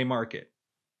the anime market.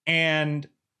 And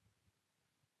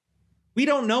we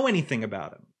don't know anything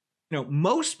about him.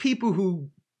 Most people who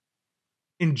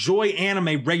enjoy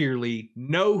anime regularly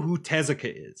know who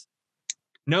Tezuka is,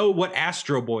 know what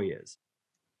Astro Boy is.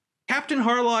 Captain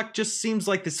Harlock just seems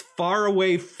like this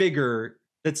faraway figure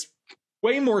that's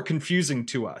way more confusing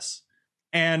to us.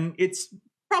 And it's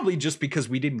probably just because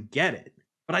we didn't get it.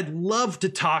 But I'd love to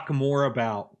talk more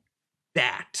about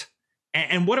that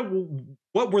and what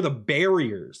were the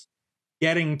barriers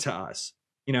getting to us.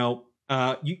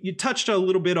 You touched a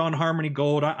little bit on Harmony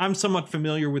Gold. I'm somewhat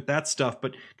familiar with that stuff,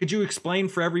 but could you explain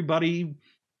for everybody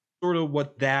sort of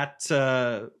what that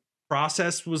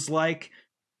process was like,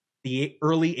 the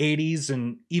early 80s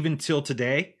and even till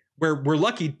today, where we're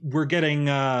lucky we're getting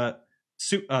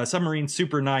Submarine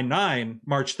Super 99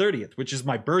 March 30th, which is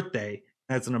my birthday.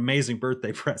 That's an amazing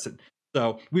birthday present.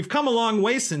 So we've come a long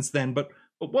way since then, but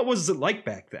what was it like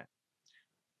back then?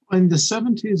 In the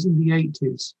 70s and the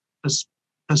 80s,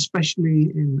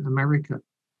 especially in America,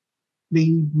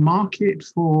 the market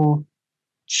for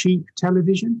cheap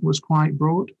television was quite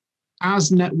broad.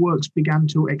 As networks began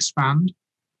to expand,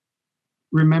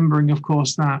 remembering, of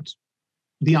course, that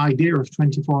the idea of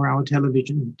 24-hour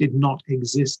television did not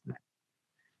exist then.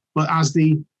 But as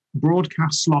the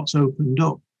broadcast slots opened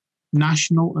up,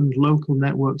 national and local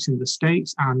networks in the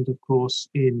States and, of course,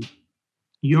 in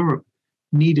Europe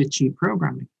needed cheap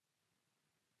programming.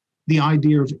 The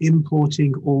idea of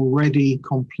importing already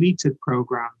completed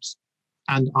programs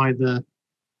and either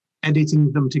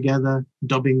editing them together,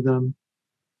 dubbing them,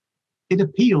 it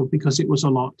appealed because it was a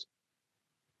lot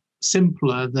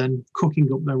simpler than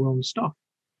cooking up their own stuff.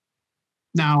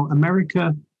 Now,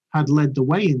 America had led the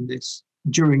way in this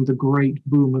during the great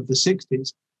boom of the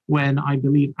 60s, when I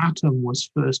believe Atom was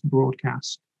first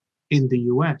broadcast in the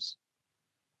US,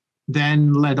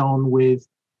 then led on with,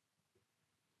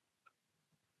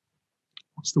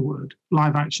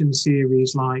 live action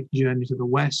series like Journey to the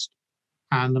West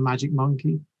and The Magic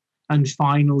Monkey, and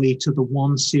finally to the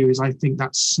one series I think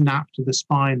that snapped the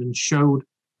spine and showed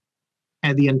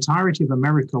the entirety of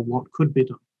America what could be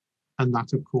done, and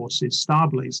that, of course, is Star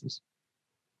Blazers.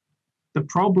 The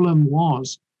problem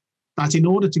was that in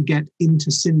order to get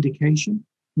into syndication,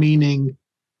 meaning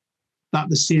that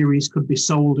the series could be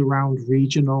sold around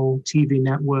regional TV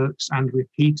networks and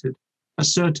repeated, a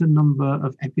certain number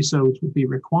of episodes would be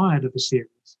required of a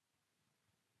series.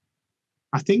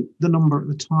 I think the number at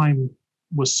the time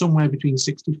was somewhere between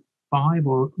 65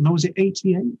 or, no, was it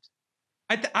 88?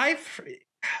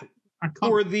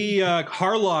 For the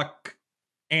Harlock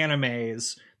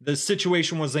animes, the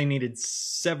situation was they needed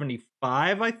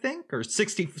 75, I think, or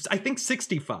 60, I think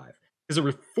 65. Because there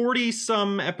were 40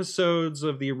 some episodes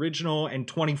of the original and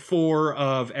 24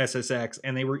 of SSX,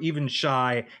 and they were even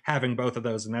shy having both of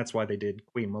those, and that's why they did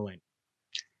Queen Millennium.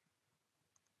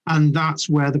 And that's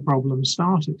where the problem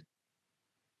started.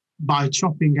 By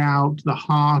chopping out the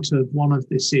heart of one of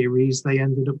the series, they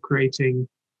ended up creating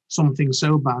something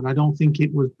so bad. I don't think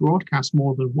it was broadcast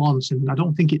more than once, and I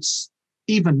don't think it's,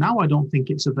 even now, I don't think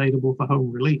it's available for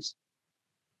home release.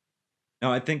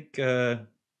 No, I think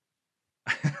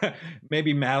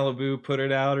maybe Malibu put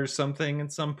it out or something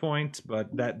at some point,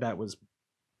 but that was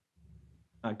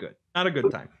not good. Not a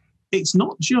good time. It's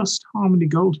not just Harmony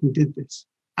Gold who did this.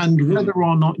 And whether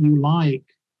or not you like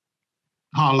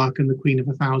Harlock and the Queen of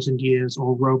 1,000 Years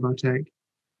or Robotech,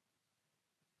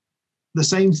 the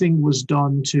same thing was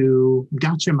done to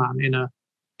Gatchaman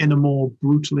in a more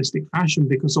brutalistic fashion,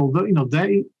 because although,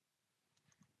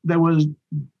 there was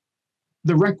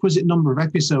the requisite number of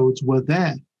episodes were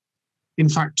there. In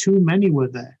fact, too many were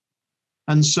there.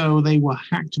 And so they were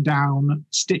hacked down,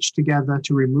 stitched together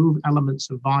to remove elements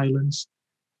of violence.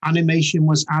 Animation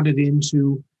was added in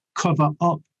to cover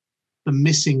up the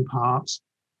missing parts,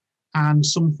 and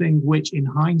something which in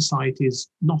hindsight is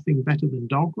nothing better than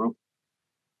doggerel,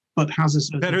 but has a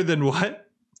certain... Better than what?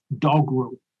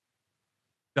 Doggerel.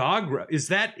 Doggerel. Is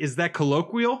that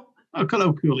colloquial?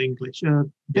 Colloquial English. A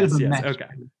bit of a mess. Okay.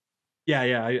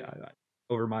 Yeah. I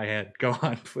over my head. Go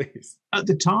on, please. At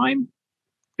the time,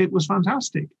 it was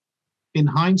fantastic. In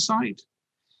hindsight,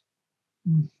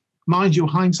 mind you,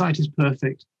 hindsight is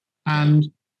perfect.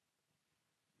 And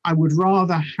I would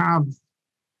rather have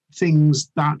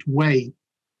things that way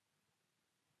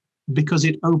because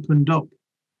it opened up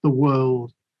the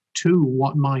world to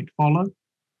what might follow.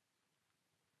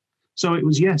 So it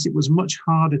was much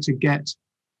harder to get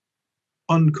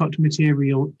uncut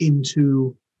material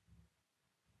into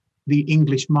the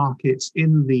English markets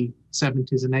in the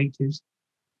 70s and 80s.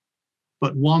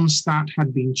 But once that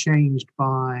had been changed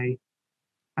by,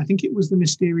 I think it was the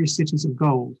Mysterious Cities of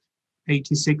Gold,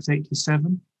 86,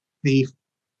 87, the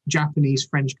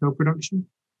Japanese-French co-production,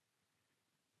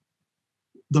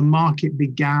 the market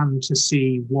began to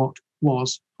see what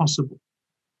was possible.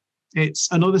 It's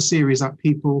another series that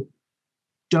people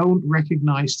don't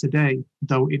recognize today,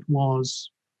 though it was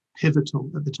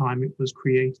pivotal at the time it was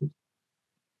created.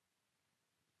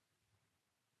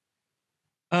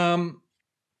 Um,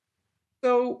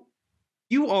 so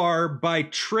you are by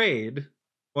trade,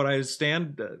 what I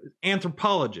understand,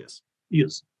 anthropologist.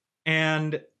 Yes.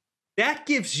 And that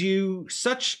gives you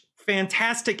such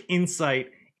fantastic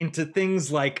insight into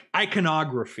things like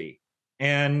iconography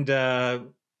and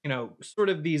sort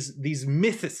of these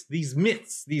myths,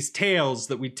 these tales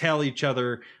that we tell each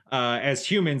other as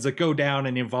humans that go down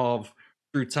and evolve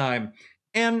through time.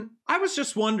 And I was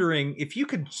just wondering if you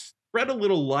could spread a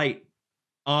little light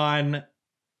on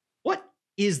what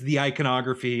is the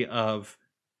iconography of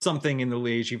something in the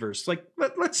Leijiverse. Like,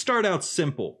 let's start out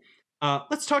simple.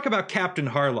 Let's talk about Captain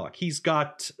Harlock. He's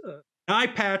got an eye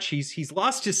patch. He's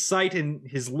lost his sight in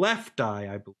his left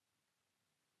eye, I believe.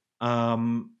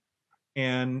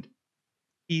 And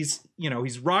he's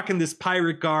rocking this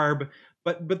pirate garb,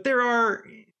 but there are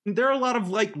a lot of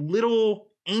like little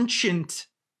ancient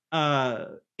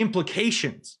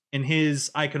implications in his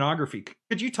iconography.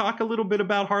 Could you talk a little bit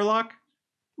about Harlock?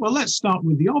 Well, let's start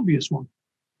with the obvious one.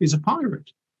 He's a pirate.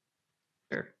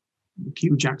 Sure.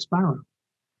 Q Jack Sparrow.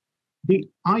 The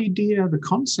idea, the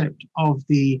concept of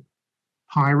the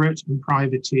pirate and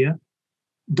privateer,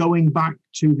 going back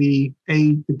to the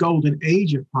golden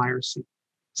age of piracy,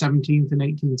 17th and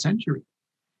 18th century,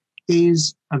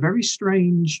 is a very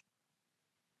strange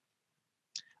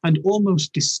and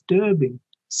almost disturbing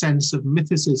sense of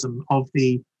mythicism of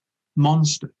the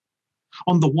monster.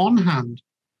 On the one hand,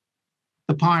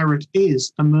 the pirate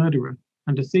is a murderer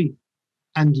and a thief,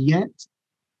 and yet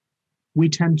we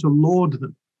tend to laud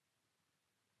them.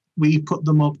 We put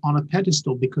them up on a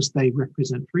pedestal because they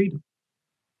represent freedom.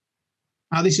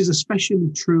 Now, this is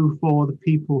especially true for the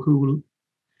people who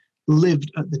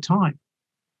lived at the time.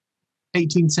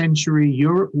 18th century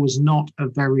Europe was not a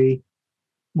very,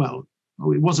 well,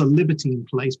 it was a libertine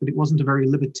place, but it wasn't a very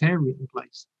libertarian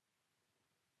place.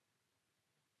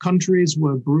 Countries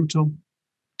were brutal,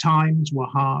 times were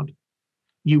hard.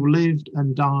 You lived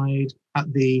and died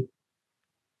at the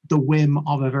whim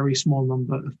of a very small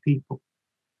number of people.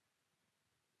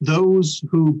 Those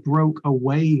who broke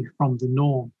away from the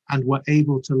norm and were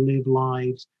able to live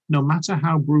lives, no matter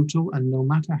how brutal and no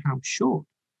matter how short,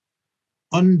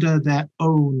 under their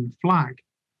own flag,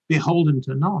 beholden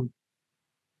to none,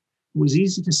 it was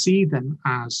easy to see them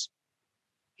as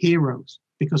heroes,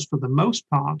 because for the most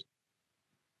part,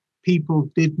 people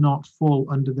did not fall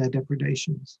under their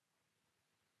depredations.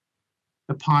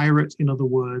 The pirate, in other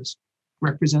words,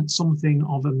 represents something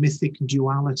of a mythic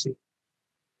duality,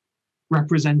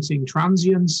 representing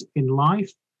transience in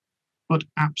life, but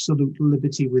absolute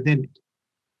liberty within it.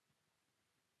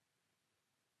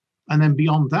 And then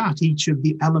beyond that, each of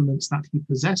the elements that he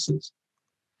possesses.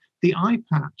 The eye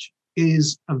patch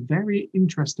is a very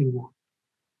interesting one.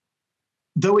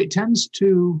 Though it tends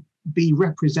to be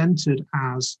represented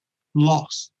as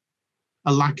loss,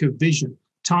 a lack of vision,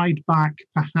 tied back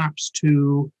perhaps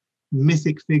to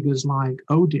mythic figures like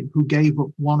Odin, who gave up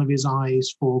one of his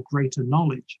eyes for greater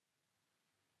knowledge.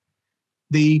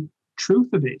 The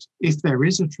truth of it, if there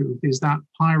is a truth, is that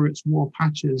pirates wore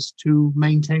patches to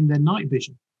maintain their night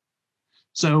vision.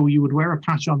 So you would wear a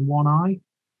patch on one eye,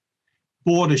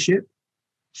 board a ship,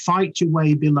 fight your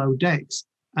way below decks,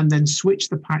 and then switch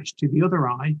the patch to the other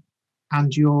eye,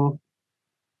 and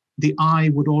the eye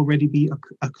would already be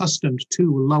accustomed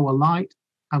to lower light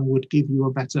and would give you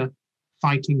a better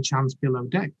fighting chance below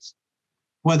decks.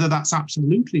 Whether that's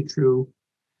absolutely true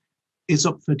is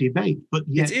up for debate, but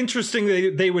yet it's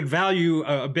interesting they would value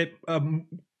a bit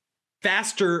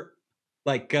faster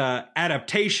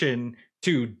adaptation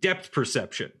to depth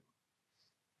perception.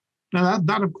 Now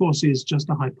that of course is just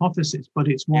a hypothesis, but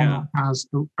it's one that has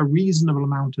a reasonable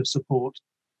amount of support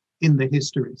in the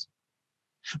histories.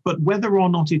 But whether or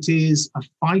not it is a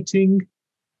fighting,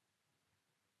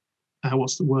 a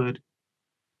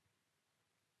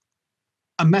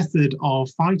method of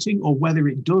fighting, or whether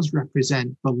it does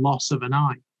represent the loss of an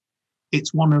eye,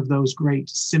 it's one of those great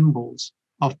symbols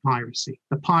of piracy.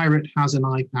 The pirate has an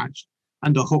eye patch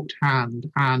and a hooked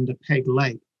hand and a peg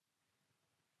leg.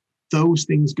 Those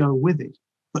things go with it.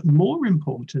 But more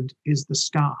important is the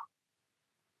scar.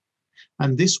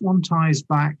 And this one ties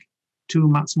back to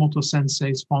Matsumoto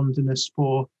sensei's fondness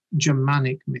for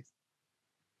Germanic myth.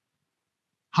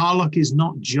 Harlock is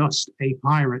not just a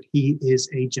pirate, he is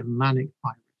a Germanic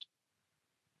pirate.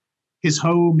 His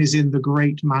home is in the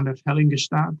great man of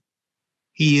Helingestad.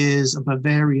 He is a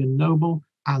Bavarian noble,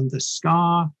 and the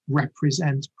scar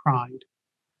represents pride.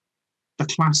 The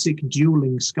classic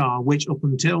dueling scar, which up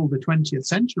until the 20th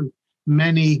century,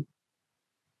 many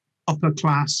upper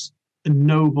class and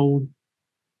noble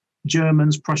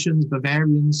Germans, Prussians,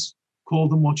 Bavarians, call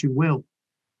them what you will,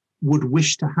 would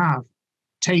wish to have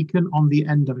taken on the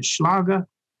end of a Schlager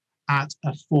at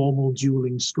a formal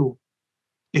dueling school,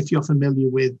 if you're familiar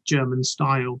with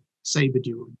German-style saber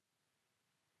dueling.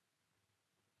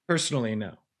 Personally,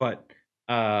 no, but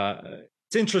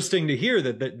it's interesting to hear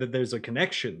that there's a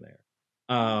connection there.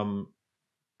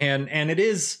 And it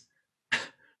is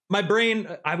my brain.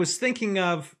 I was thinking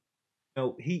of,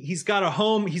 he's got a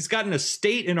home. He's got an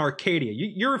estate in Arcadia.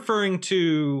 You're referring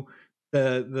to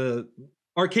the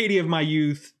Arcadia of my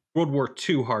youth, World War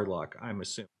II Hardlock, I'm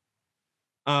assuming.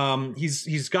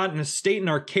 He's got an estate in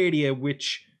Arcadia,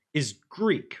 which is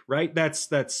Greek, right?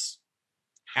 That's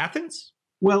Athens?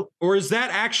 Well, or is that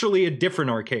actually a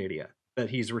different Arcadia that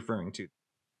he's referring to?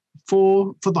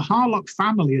 For the Harlock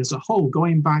family as a whole,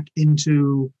 going back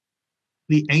into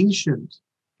the ancient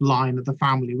line of the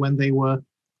family, when they were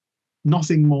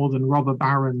nothing more than robber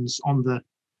barons on the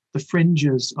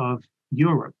fringes of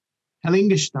Europe,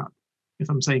 Hellingstadt, if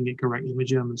I'm saying it correctly, my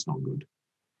German's not good,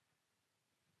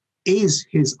 is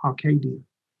his Arcadia.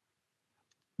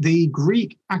 The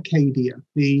Greek Arcadia,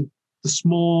 the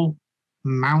small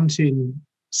mountain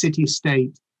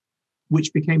city-state,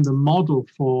 which became the model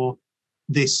for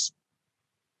this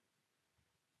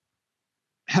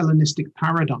Hellenistic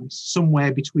paradise,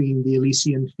 somewhere between the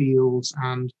Elysian fields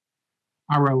and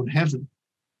our own heaven.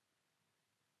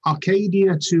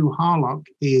 Arcadia to Harlock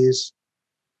is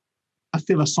a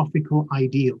philosophical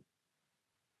ideal.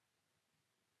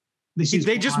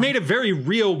 They just made it very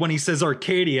real when he says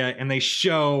Arcadia and they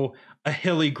show a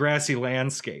hilly, grassy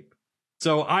landscape.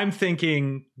 So I'm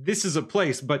thinking this is a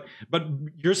place, but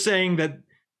you're saying that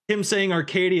him saying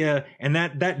Arcadia and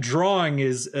that drawing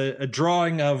is a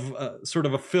drawing of sort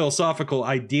of a philosophical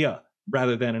idea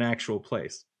rather than an actual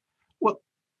place. Well,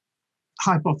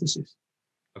 hypothesis.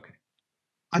 Okay.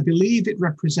 I believe it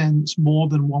represents more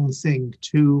than one thing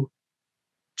to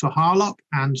Harlock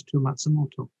and to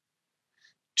Matsumoto.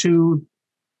 To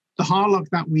the Harlock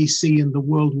that we see in the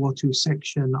World War II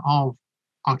section of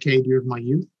Arcadia of my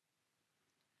youth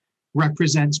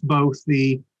represents both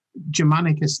the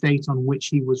Germanic estate on which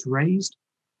he was raised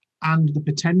and the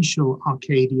potential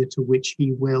Arcadia to which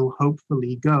he will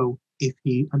hopefully go if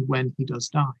he and when he does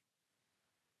die.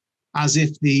 As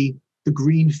if the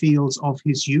green fields of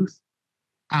his youth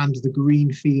and the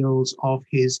green fields of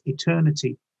his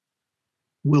eternity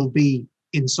will be,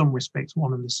 in some respects,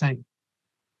 one and the same.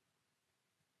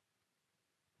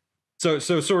 So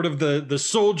sort of the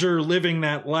soldier living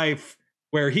that life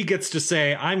where he gets to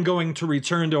say, I'm going to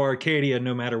return to Arcadia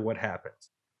no matter what happens.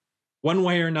 One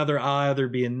way or another, I'll either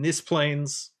be in this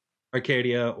plane's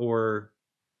Arcadia or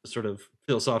a sort of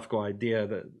philosophical idea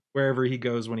that wherever he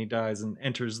goes when he dies and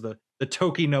enters the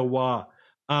Toki no Wa.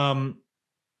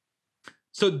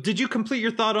 So did you complete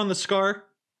your thought on the scar?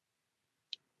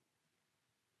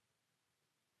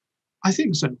 I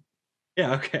think so.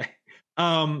 Yeah, okay.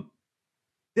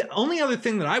 The only other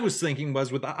thing that I was thinking was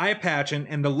with the eye patch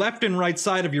and the left and right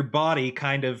side of your body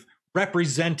kind of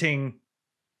representing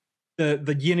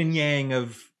the yin and yang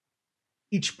of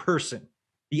each person,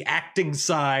 the acting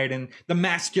side and the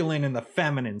masculine and the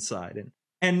feminine side.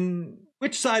 And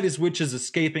which side is which is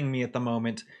escaping me at the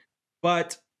moment.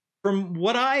 But from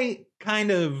what I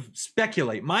kind of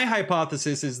speculate, my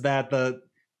hypothesis is that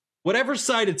whatever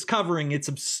side it's covering,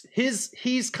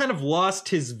 he's kind of lost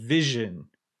his vision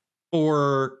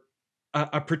or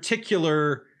a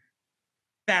particular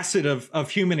facet of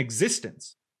human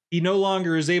existence. He no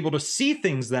longer is able to see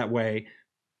things that way,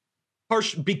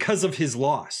 because of his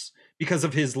loss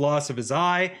of his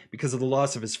eye, because of the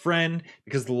loss of his friend,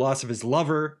 because of the loss of his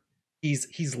lover.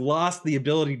 He's lost the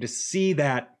ability to see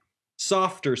that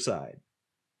softer side.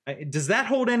 Does that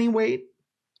hold any weight?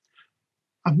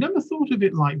 I've never thought of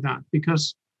it like that,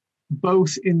 because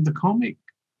both in the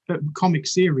comic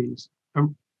series,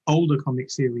 older comic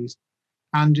series,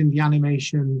 and in the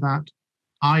animation that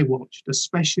I watched,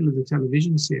 especially the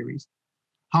television series,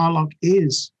 Harlock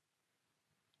is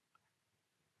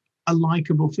a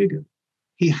likable figure.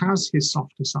 He has his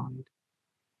softer side.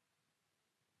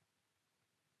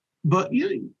 But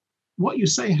what you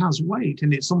say has weight,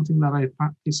 and it's something that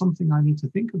I need to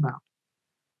think about.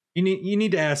 You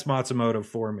need to ask Matsumoto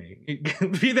for me.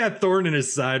 Be that thorn in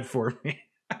his side for me.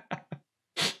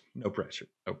 No pressure.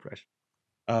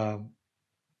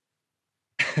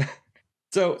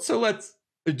 So let's.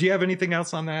 Do you have anything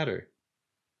else on that, or?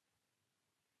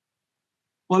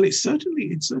 Well, it certainly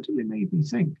made me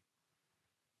think.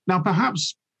 Now,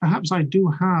 perhaps I do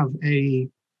have a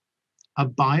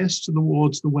bias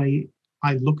towards the way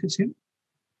I look at him,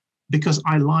 because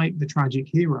I like the tragic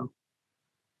hero.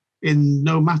 In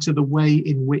no matter the way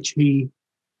in which he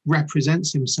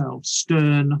represents himself,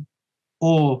 stern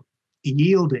or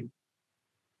yielding,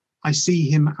 I see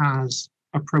him as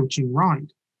approaching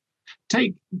right.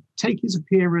 Take his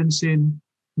appearance in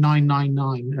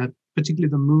 999, particularly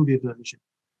the movie version.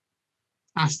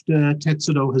 After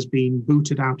Tetsuro has been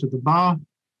booted out of the bar,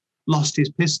 lost his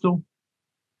pistol,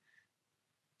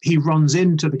 he runs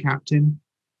into the captain,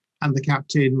 and the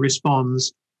captain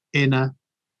responds in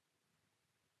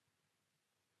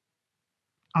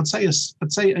I'd say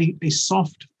a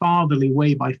soft, fatherly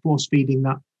way by force feeding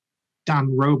that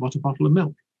damn robot a bottle of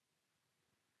milk.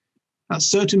 That's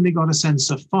certainly got a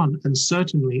sense of fun and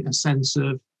certainly a sense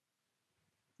of,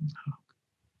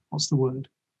 what's the word?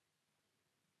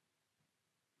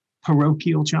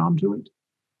 Parochial charm to it.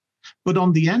 But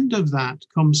on the end of that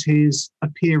comes his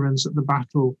appearance at the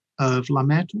Battle of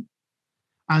Lameto,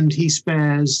 and he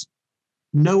spares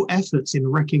no efforts in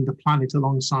wrecking the planet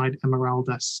alongside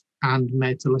Emeraldas and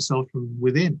Myrtilacel from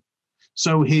within.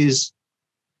 So his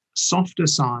softer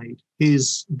side,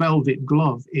 his velvet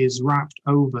glove, is wrapped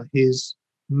over his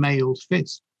mailed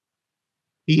fist.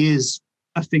 He is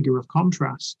a figure of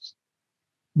contrast,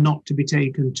 not to be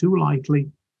taken too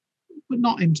lightly, but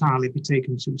not entirely be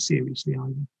taken too seriously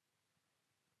either.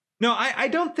 No, I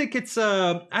don't think it's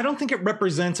I don't think it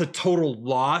represents a total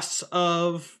loss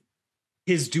of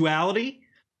his duality.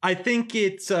 I think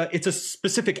it's a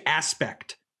specific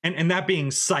aspect, and that being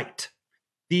sight.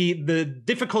 The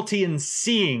difficulty in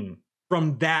seeing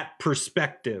from that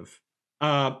perspective,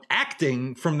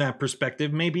 acting from that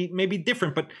perspective may be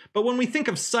different. But when we think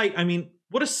of sight, I mean,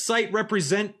 what does sight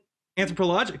represent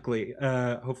anthropologically?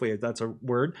 Hopefully that's a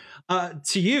word,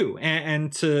 to you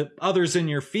and to others in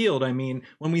your field. I mean,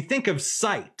 when we think of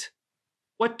sight,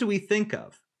 what do we think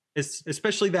of?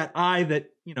 Especially that eye, that,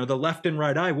 you know, the left and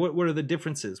right eye. What are the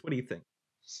differences? What do you think?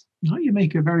 No, you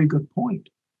make a very good point.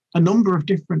 A number of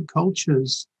different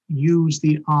cultures use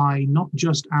the eye not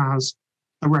just as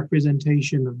a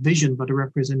representation of vision, but a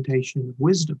representation of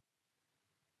wisdom.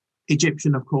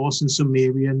 Egyptian, of course, and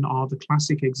Sumerian are the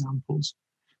classic examples.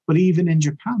 But even in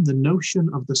Japan, the notion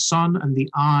of the sun and the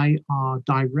eye are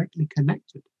directly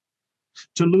connected.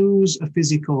 To lose a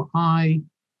physical eye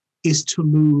is to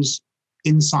lose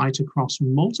insight across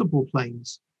multiple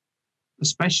planes,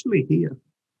 especially here.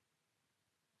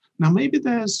 Now, maybe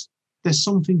there's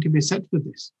something to be said for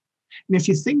this. And if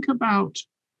you think about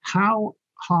how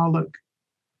Harlock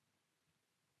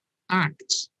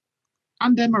acts,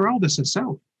 and Emeraldas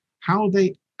herself, how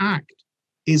they act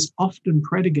is often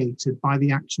predicated by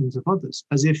the actions of others,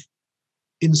 as if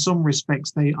in some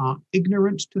respects they are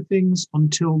ignorant to things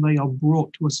until they are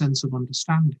brought to a sense of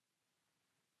understanding.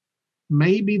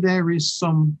 Maybe there is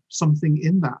something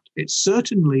in that. It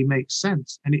certainly makes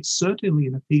sense, and it's certainly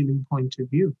an appealing point of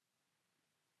view.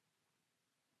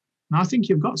 And I think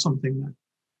you've got something there.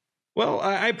 Well,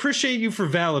 I appreciate you for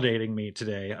validating me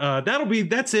today.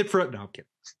 That's it for, no,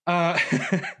 I'm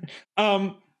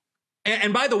kidding.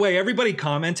 And by the way, everybody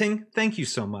commenting, thank you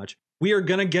so much. We are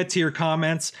going to get to your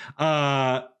comments.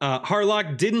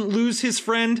 Harlock didn't lose his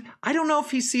friend. I don't know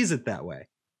if he sees it that way.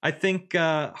 I think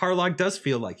Harlock does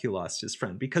feel like he lost his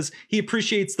friend because he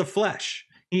appreciates the flesh.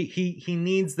 He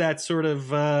needs that sort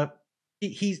of,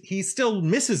 he still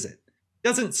misses it.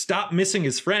 Doesn't stop missing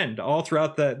his friend all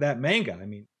throughout that manga. I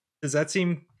mean, does that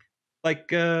seem like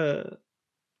the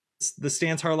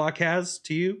stance Harlock has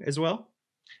to you as well?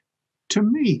 To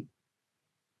me,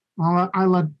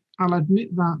 I'll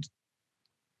admit that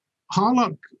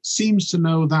Harlock seems to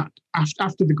know that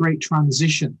after the Great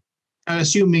Transition,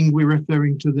 assuming we're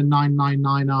referring to the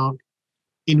 999 arc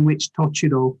in which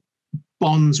Tochiro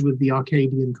bonds with the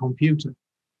Arcadian computer.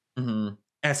 Mm-hmm.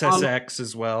 SSX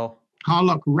as well.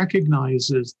 Harlock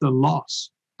recognizes the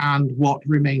loss and what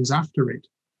remains after it,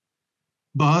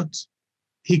 but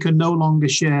he can no longer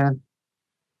share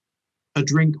a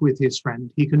drink with his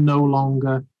friend. He can no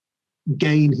longer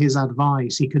gain his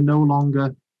advice. He can no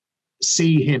longer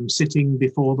see him sitting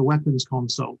before the weapons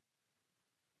console.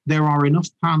 There are enough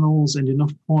panels and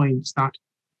enough points that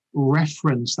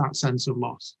reference that sense of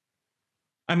loss.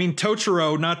 I mean,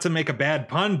 Tochiro, not to make a bad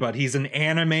pun, but he's an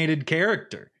animated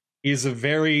character. He's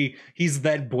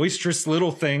that boisterous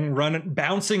little thing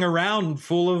bouncing around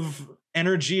full of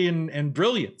energy and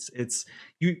brilliance.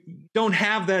 You don't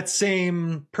have that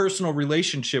same personal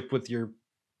relationship with your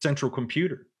central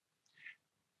computer.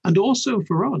 And also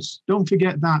for us, don't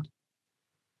forget that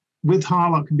with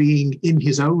Harlock being in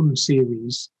his own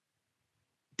series,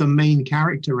 the main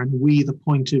character and we the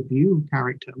point of view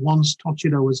character, once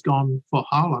Tochiro has gone for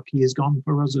Harlock, he is gone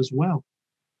for us as well.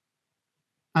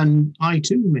 And I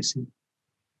too miss him.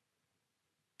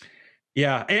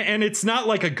 Yeah, and it's not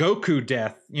like a Goku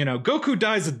death. You know, Goku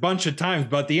dies a bunch of times,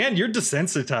 but at the end, you're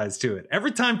desensitized to it.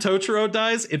 Every time Tochiro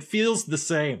dies, it feels the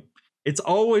same. It's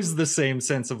always the same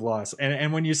sense of loss.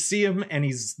 And when you see him and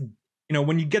he's,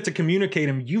 when you get to communicate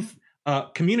him, you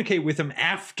communicate with him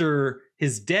after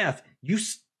his death,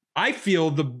 I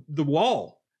feel the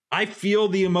wall. I feel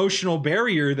the emotional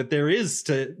barrier that there is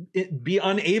to be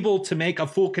unable to make a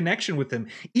full connection with him.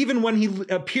 Even when he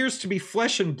appears to be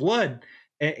flesh and blood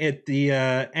at the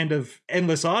end of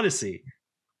Endless Odyssey,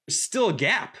 there's still a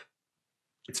gap.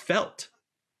 It's felt.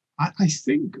 I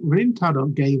think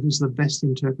Rintaro gave us the best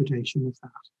interpretation of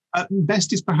that.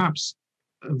 Best is perhaps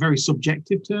a very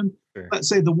subjective term. Sure. Let's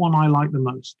say the one I like the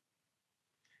most.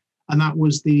 And that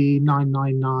was the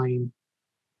 999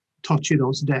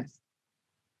 Tochiro's death.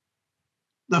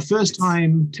 The first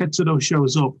time Tetsuro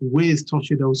shows up with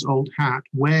Tochiro's old hat,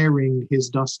 wearing his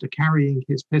duster, carrying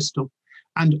his pistol,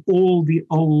 and all the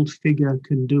old figure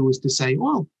can do is to say,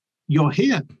 well, you're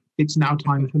here. It's now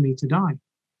time for me to die.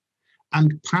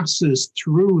 And passes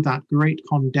through that great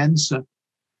condenser,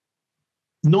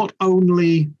 not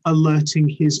only alerting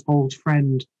his old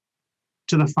friend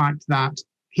to the fact that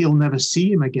he'll never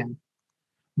see him again,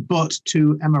 but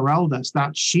to Emeraldas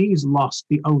that she's lost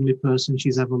the only person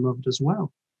she's ever loved as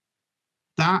well.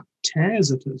 That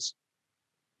tears at us,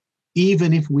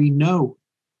 even if we know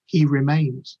he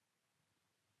remains.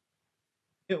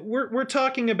 We're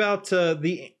talking about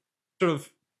the sort of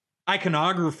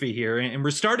iconography here, and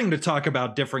we're starting to talk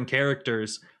about different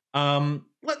characters.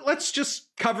 Let's just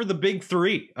cover the big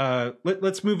three.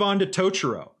 Let's move on to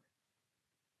Tochiro.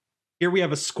 Here we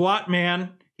have a squat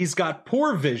man. He's got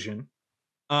poor vision.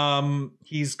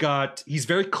 He's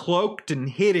very cloaked and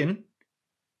hidden,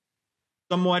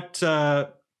 somewhat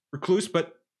recluse,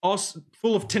 but also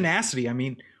full of tenacity. I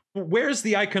mean, where's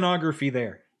the iconography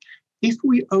there? If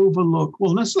we overlook,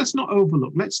 well, let's not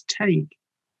overlook. Let's take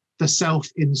the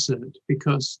self-insert,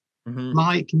 because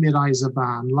like Mirai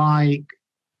Zaban, like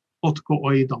Otoko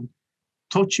Oidon,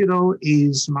 Tochiro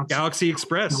is Galaxy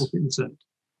Express self-insert.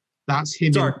 That's him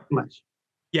in the flesh.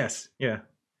 Yes, yeah.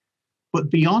 But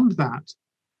beyond that,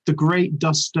 the great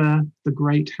duster, the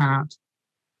great hat,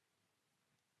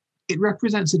 it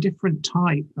represents a different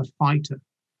type of fighter.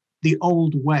 The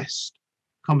Old West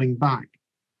coming back.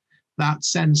 That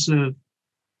sense of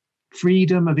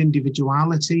freedom, of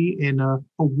individuality in a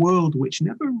world which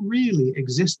never really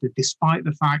existed, despite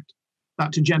the fact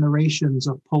that generations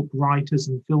of pulp writers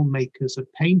and filmmakers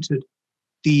have painted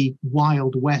the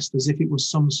Wild West as if it was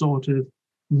some sort of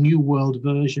New World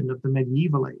version of the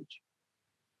medieval age.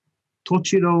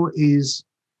 Tochiro is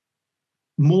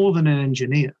more than an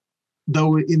engineer,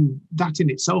 though in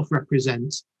itself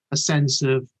represents a sense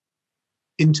of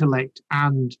intellect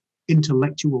and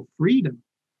intellectual freedom.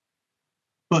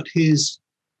 But his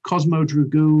Cosmo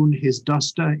Dragoon, his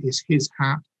duster, his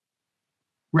hat,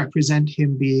 represent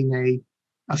him being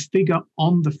a figure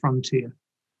on the frontier,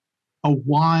 a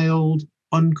wild,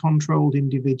 uncontrolled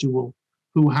individual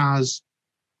who has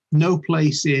no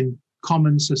place in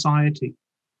common society,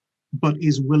 but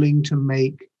is willing to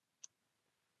make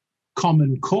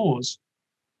common cause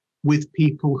with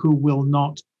people who will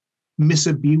not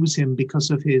misabuse him because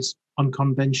of his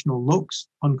unconventional looks,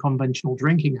 unconventional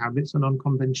drinking habits, and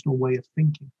unconventional way of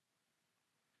thinking.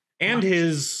 And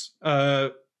his,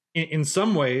 in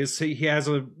some ways, he has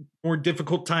a more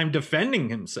difficult time defending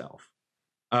himself.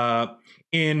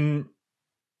 In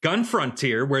Gun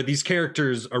Frontier, where these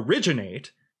characters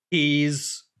originate,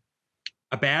 he's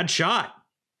a bad shot.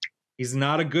 He's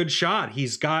not a good shot.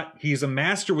 He's a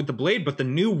master with the blade, but the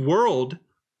new world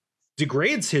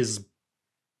degrades his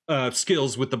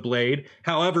skills with the blade.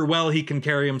 However well he can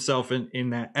carry himself in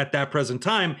that at that present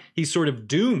time, he's sort of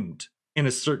doomed in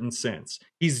a certain sense.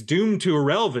 He's doomed to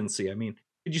irrelevancy. I mean,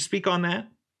 could you speak on that?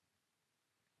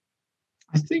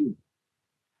 I think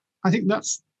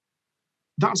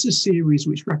that's a series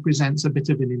which represents a bit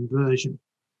of an inversion.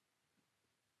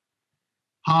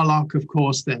 Harlock, of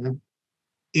course, there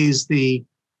is the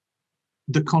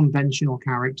conventional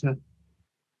character,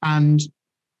 and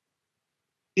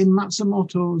in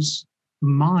Matsumoto's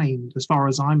mind, as far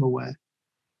as I'm aware,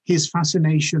 his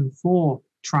fascination for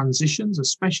transitions,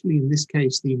 especially in this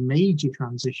case the Meiji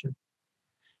transition,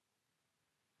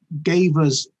 gave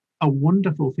us a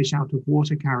wonderful fish out of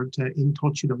water character in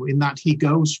Tochiro, in that he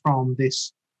goes from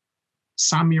this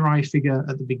samurai figure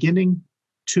at the beginning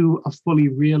to a fully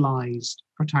realized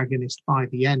protagonist by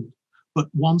the end. But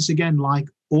once again, like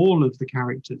all of the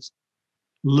characters,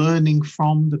 learning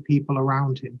from the people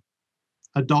around him,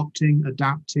 adopting,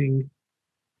 adapting,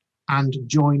 and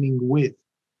joining with.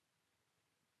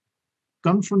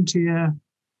 Gun Frontier,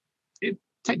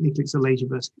 technically it's a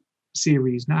Leijiverse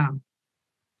series now.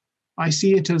 I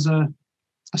see it as a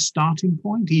starting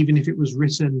point, even if it was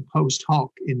written post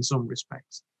hoc in some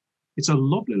respects. It's a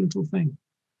lovely little thing.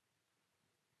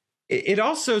 It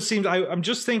also seems, I'm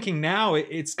just thinking now,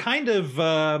 it's kind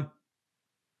of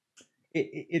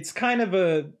it's kind of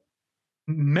a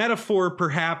metaphor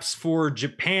perhaps for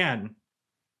Japan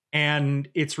and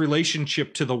its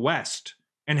relationship to the West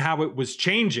and how it was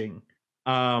changing.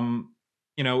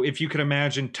 You know, if you could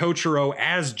imagine Totoro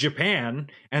as Japan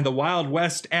and the Wild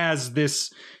West as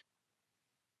this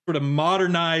sort of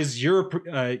modernized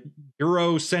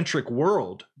Eurocentric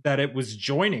world that it was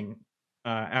joining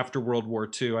after World War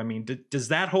II. I mean, does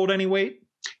that hold any weight?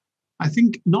 I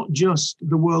think not just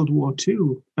the World War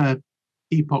II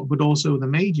epoch, but also the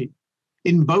Meiji.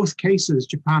 In both cases,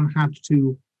 Japan had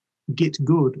to get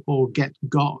good or get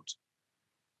got.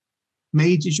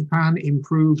 Meiji Japan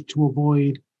improved to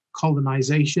avoid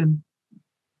colonization,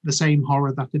 the same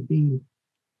horror that had been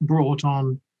brought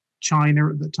on China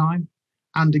at the time.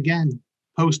 And again,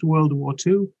 post-World War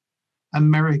II,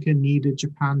 America needed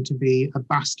Japan to be a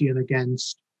bastion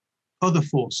against other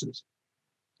forces,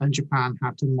 and Japan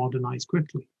had to modernize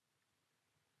quickly.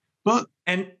 But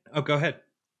go ahead.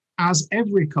 As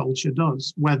every culture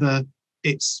does, whether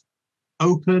it's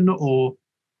open or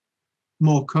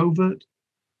more covert,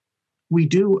 we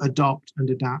do adopt and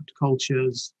adapt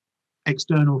cultures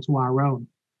external to our own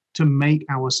to make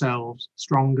ourselves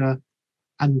stronger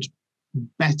and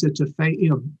better to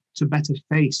better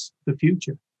face the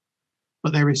future.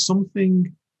 But there is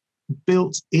something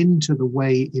built into the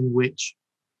way in which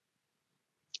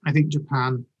I think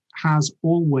Japan has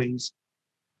always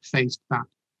faced that.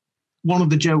 One of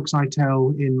the jokes I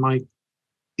tell in my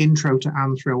intro to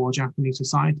Anthro or Japanese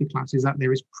society class is that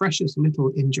there is precious little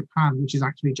in Japan which is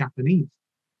actually Japanese.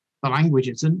 The language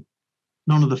isn't,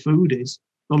 none of the food is,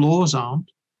 the laws aren't,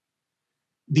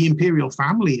 the imperial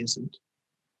family isn't.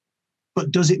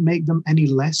 But does it make them any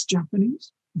less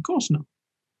Japanese? Of course not.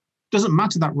 It doesn't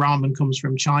matter that ramen comes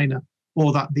from China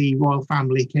or that the royal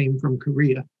family came from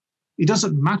Korea. It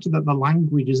doesn't matter that the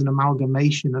language is an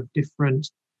amalgamation of different,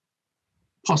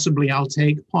 possibly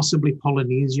Altaic, possibly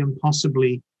Polynesian,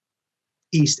 possibly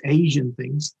East Asian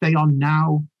things. They are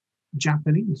now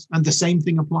Japanese. And the same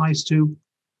thing applies to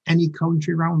any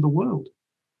country around the world.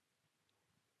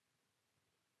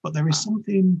 But there is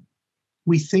something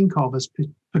we think of as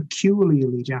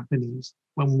peculiarly Japanese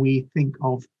when we think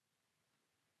of,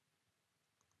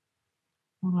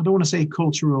 well, I don't want to say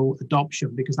cultural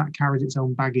adoption because that carries its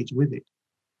own baggage with it.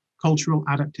 Cultural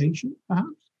adaptation,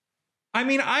 perhaps? I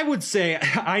mean, I would say,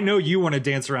 I know you want to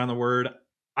dance around the word.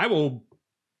 I will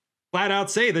flat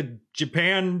out say that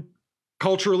Japan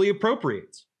culturally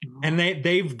appropriates, and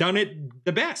they've done it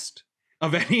the best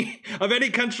of any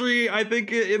country, I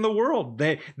think, in the world.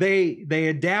 They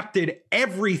adapted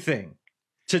everything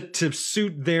to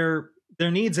suit their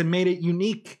needs and made it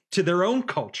unique to their own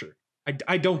culture.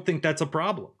 I don't think that's a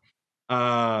problem.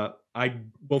 I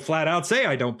will flat out say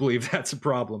I don't believe that's a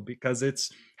problem because it's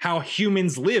how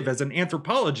humans live. As an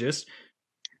anthropologist,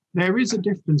 there is a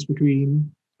difference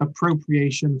between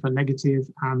appropriation for negative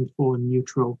and for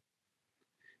neutral.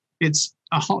 It's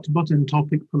a hot button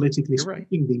topic politically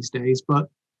speaking these days, but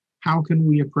how can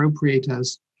we appropriate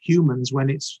as humans when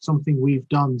it's something we've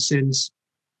done since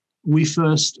we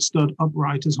first stood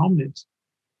upright as hominids?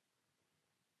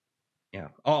 Yeah,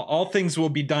 all things will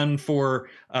be done for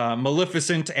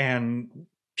maleficent and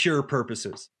pure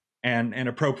purposes, and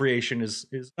appropriation is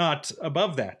not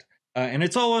above that, and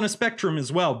it's all on a spectrum as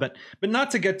well. But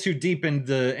not to get too deep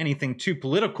into anything too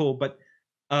political. But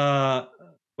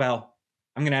well,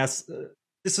 I'm going to ask.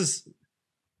 This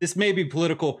may be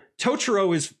political.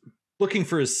 Totoro is looking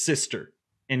for his sister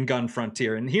in Gun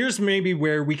Frontier, and here's maybe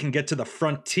where we can get to the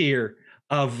frontier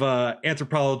of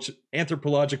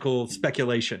anthropological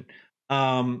speculation.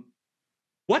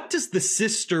 What does the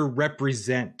sister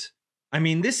represent? I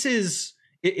mean, this is,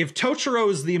 if Totoro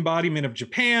is the embodiment of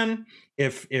Japan,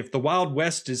 if the Wild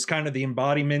West is kind of the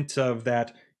embodiment of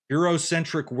that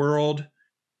Eurocentric world,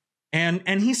 and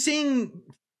he's seeing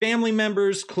family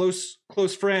members, close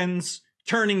friends,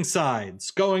 turning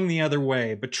sides, going the other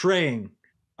way, betraying.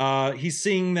 He's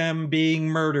seeing them being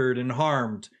murdered and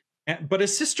harmed, but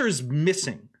his sister is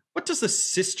missing. What does the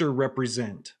sister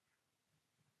represent?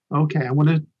 Okay,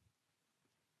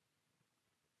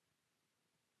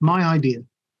 my idea,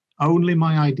 only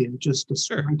my idea, just a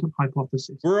straight up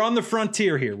hypothesis. We're on the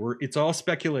frontier here. It's all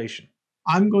speculation.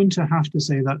 I'm going to have to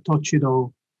say that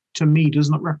Tochiro, to me, does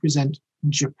not represent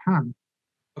Japan.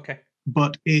 Okay.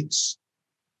 But it's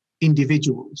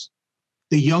individuals,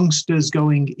 the youngsters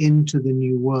going into the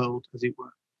new world, as it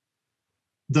were.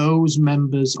 Those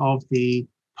members of the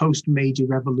post-Meiji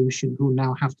revolution who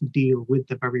now have to deal with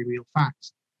the very real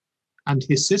facts. And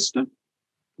his sister,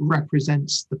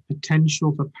 represents the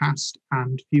potential for past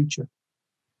and future.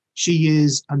 She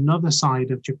is another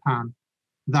side of Japan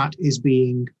that is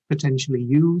being potentially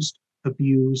used,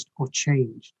 abused, or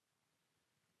changed.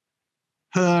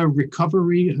 Her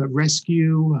recovery, her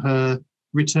rescue, her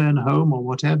return home or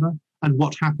whatever, and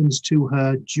what happens to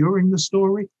her during the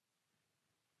story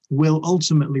will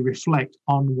ultimately reflect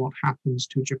on what happens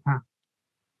to Japan.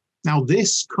 Now,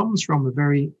 this comes from a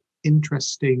very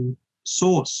interesting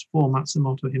source for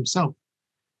Matsumoto himself,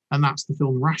 and that's the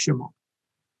film Rashomon,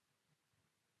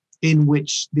 in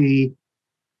which the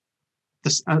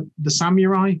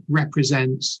samurai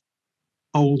represents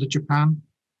old Japan,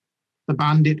 the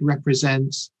bandit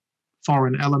represents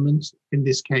foreign elements, in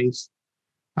this case,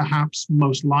 perhaps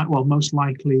most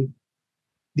likely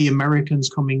the Americans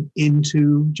coming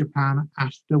into Japan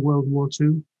after World War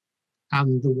II,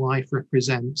 and the wife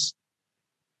represents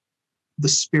the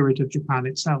spirit of Japan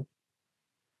itself.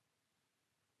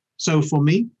 So for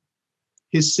me,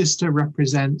 his sister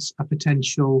represents a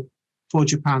potential for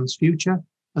Japan's future,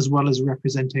 as well as a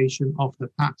representation of the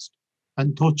past.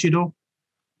 And Tochiro,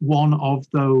 one of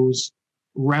those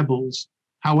rebels,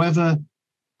 however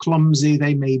clumsy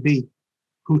they may be,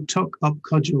 who took up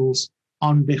cudgels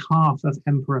on behalf of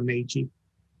Emperor Meiji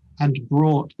and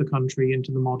brought the country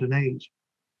into the modern age,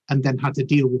 and then had to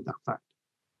deal with that fact.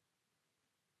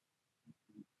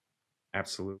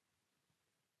 Absolutely.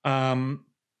 And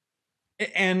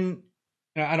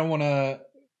I don't want to,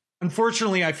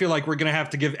 unfortunately, I feel like we're going to have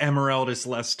to give Emeraldus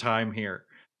less time here.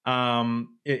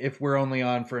 If we're only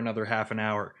on for another half an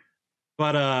hour.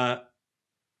 But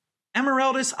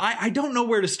Emeraldus, I don't know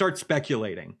where to start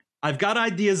speculating. I've got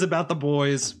ideas about the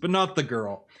boys, but not the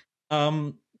girl.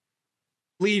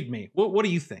 Lead me. What do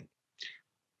you think?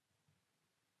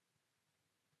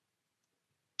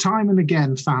 Time and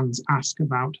again, fans ask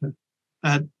about her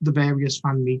at the various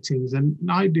fan meetings, and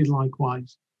I did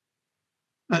likewise.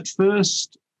 At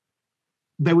first,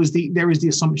 there is the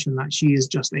assumption that she is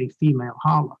just a female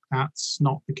Harlock. That's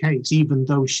not the case, even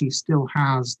though she still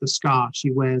has the scar.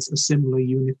 She wears a similar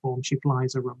uniform. She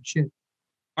flies her own ship.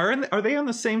 Are they on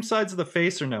the same sides of the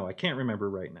face or no? I can't remember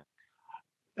right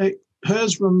now.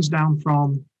 Hers runs down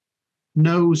from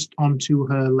nose onto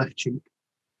her left cheek.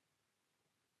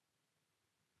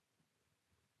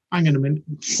 Hang on a minute.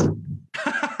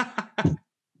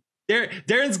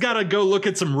 Darren's got to go look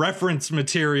at some reference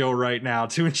material right now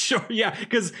to ensure, yeah,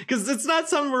 because it's not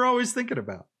something we're always thinking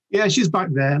about. Yeah, she's back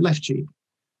there, left cheek.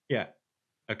 Yeah.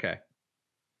 Okay.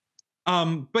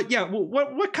 But yeah,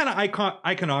 what kind of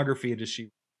iconography does she?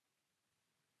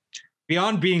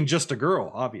 Beyond being just a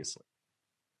girl, obviously.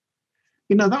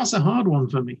 You know, that's a hard one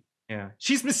for me. Yeah,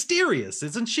 she's mysterious,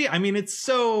 isn't she? I mean, it's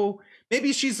so.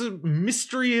 Maybe she's a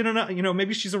mystery in and, you know,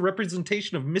 maybe she's a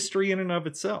representation of mystery in and of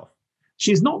itself.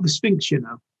 She's not the Sphinx, you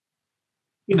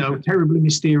know, terribly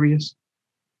mysterious.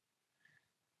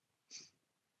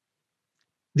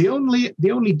 The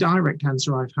only direct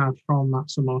answer I've had from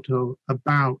Matsumoto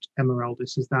about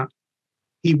Emeraldus is that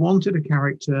he wanted a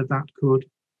character that could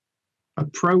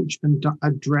approach and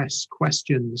address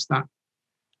questions that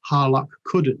Harlock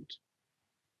couldn't.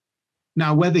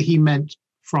 Now, whether he meant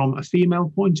from a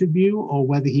female point of view or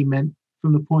whether he meant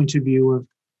from the point of view of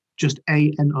just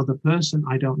another person,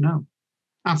 I don't know.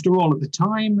 After all, at the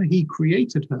time he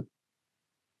created her,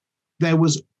 there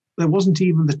wasn't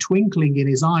even the twinkling in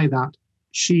his eye that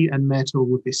she and Myrtle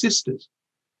would be sisters.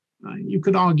 You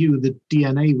could argue the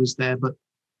DNA was there, but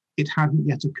it hadn't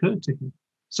yet occurred to him.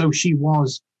 So she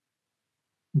was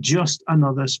just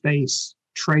another space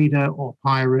trader or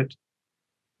pirate.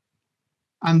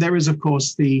 And there is, of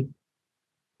course, the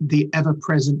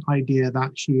ever-present idea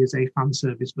that she is a fan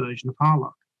service version of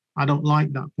Harlock. I don't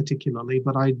like that particularly,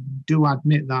 but I do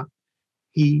admit that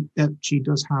she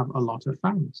does have a lot of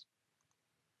fans.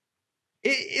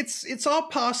 It's all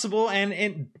possible,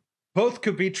 and both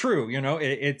could be true. You know,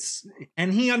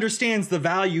 and he understands the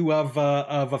value of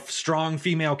a strong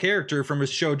female character from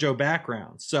his shoujo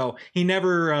background. So he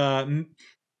never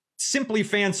simply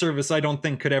fan service. I don't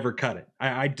think could ever cut it.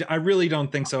 I really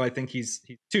don't think so. I think he's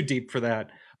too deep for that.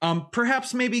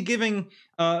 Perhaps maybe giving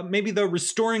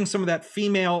restoring some of that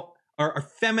female or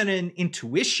feminine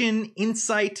intuition,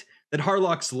 insight that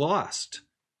Harlock's lost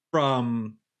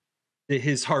from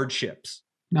his hardships.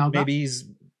 Now maybe he's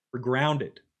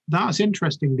grounded. That's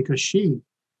interesting because she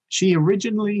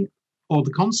originally, or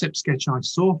the concept sketch I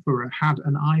saw for her, had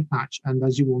an eye patch, and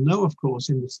as you will know, of course,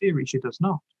 in the series, she does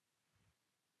not.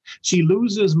 She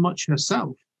loses much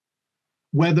herself,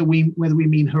 whether we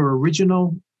mean her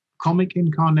original comic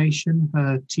incarnation,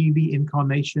 her TV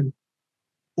incarnation,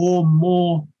 or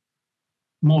more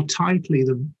tightly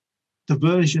the the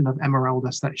version of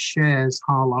Emeraldus that shares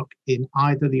Harlock in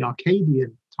either the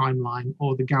Arcadian timeline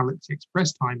or the Galaxy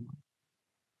Express timeline.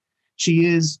 She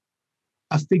is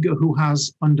a figure who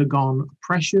has undergone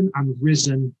oppression and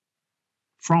risen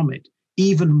from it,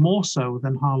 even more so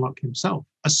than Harlock himself,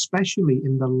 especially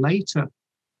in the later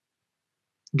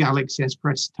Galaxy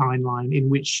Express timeline, in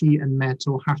which she and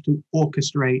Myrtle have to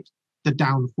orchestrate the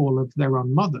downfall of their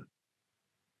own mother.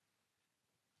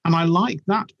 And I like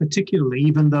that particularly,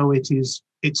 even though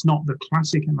it's not the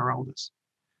classic Emeraldus,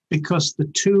 because the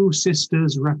two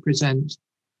sisters represent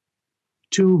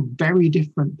two very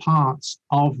different parts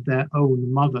of their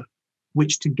own mother,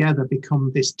 which together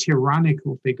become this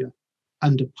tyrannical figure,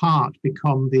 and apart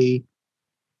become the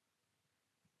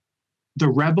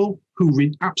rebel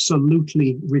who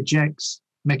absolutely rejects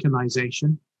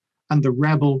mechanization, and the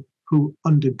rebel who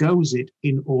undergoes it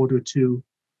in order to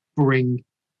bring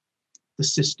the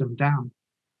system down.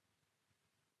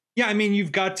 Yeah, I mean,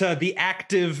 you've got the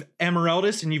active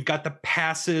Emeraldus and you've got the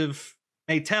passive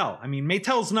Maytel. I mean,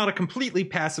 Maytel's not a completely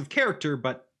passive character,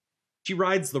 but she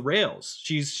rides the rails.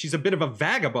 She's a bit of a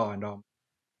vagabond in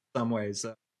some ways.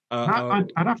 I'd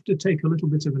have to take a little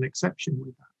bit of an exception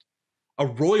with that. A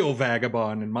royal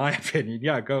vagabond, in my opinion.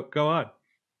 Yeah, go on.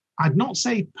 I'd not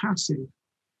say passive.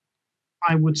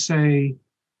 I would say,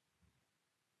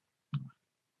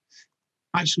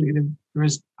 actually, there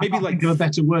is maybe like a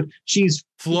better word. She's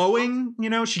flowing. You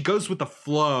know, she goes with the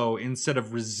flow instead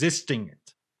of resisting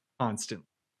it constantly.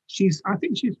 I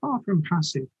think she's far from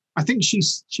passive. I think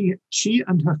she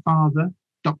and her father,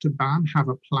 Dr. Ban, have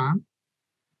a plan,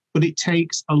 but it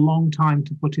takes a long time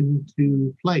to put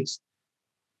into place.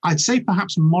 I'd say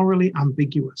perhaps morally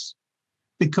ambiguous,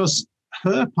 because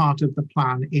her part of the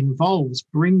plan involves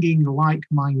bringing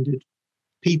like-minded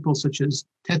people such as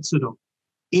Tetsudo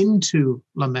into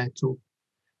Lameto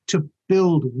to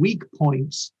build weak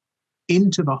points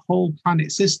into the whole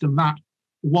planet system that,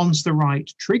 once the right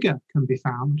trigger can be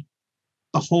found,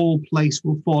 the whole place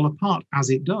will fall apart, as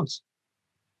it does.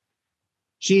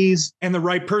 And the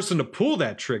right person to pull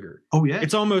that trigger. Oh, yeah.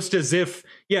 It's almost as if,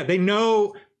 yeah, they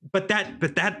know, but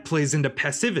that plays into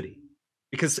passivity,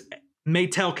 because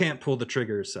Maytel can't pull the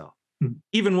trigger herself,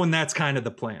 even when that's kind of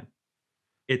the plan.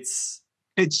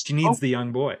 She needs the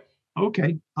young boy.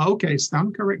 Okay,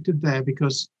 stand corrected there,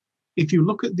 because if you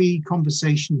look at the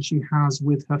conversation she has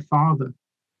with her father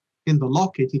in the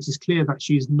locket, it is clear that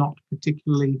she's not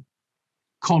particularly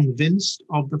convinced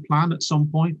of the plan at some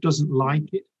point, doesn't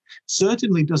like it,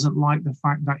 certainly doesn't like the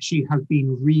fact that she has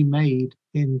been remade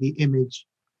in the image.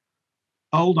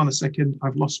 Hold on a second,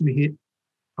 I've lost my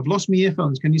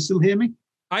earphones. Can you still hear me?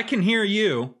 I can hear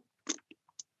you.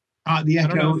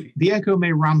 The echo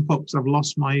may ramp up because I've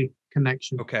lost my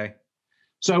connection. Okay.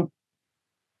 So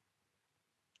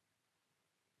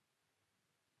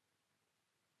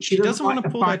she doesn't want to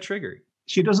pull that trigger.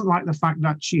 She doesn't like the fact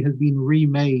that she has been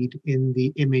remade in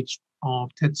the image of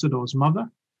Tetsudo's mother.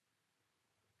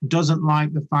 Doesn't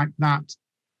like the fact that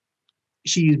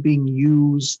she is being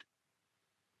used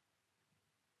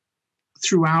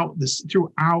throughout the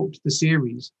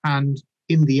series, and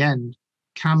in the end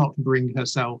cannot bring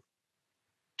herself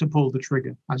to pull the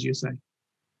trigger, as you say.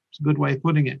 It's a good way of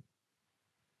putting it.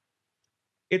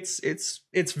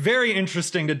 It's very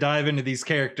interesting to dive into these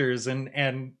characters,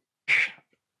 and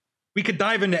we could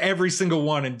dive into every single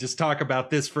one and just talk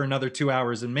about this for another 2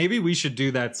 hours, and maybe we should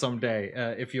do that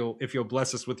someday, if you'll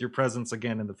bless us with your presence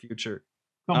again in the future.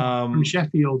 From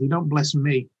Sheffield, you don't bless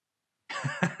me.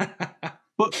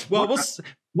 But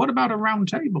what about a round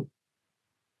table?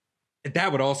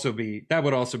 That would also be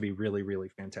really, really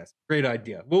fantastic. Great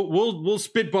idea. We'll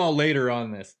spitball later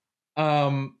on this.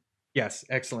 Yes,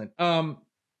 excellent.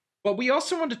 But we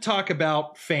also want to talk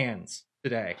about fans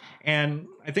today, and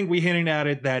I think we hinted at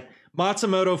it that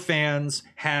Matsumoto fans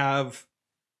have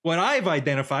what I've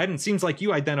identified, and it seems like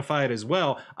you identify it as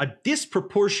well, a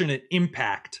disproportionate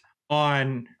impact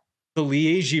on the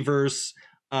Leijiverse,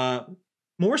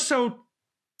 more so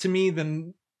to me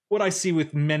than what I see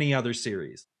with many other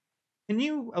series. Can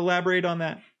you elaborate on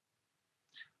that?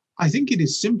 I think it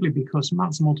is simply because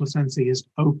Matsumoto Sensei is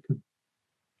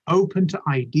open to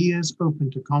ideas, open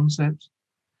to concepts,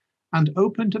 and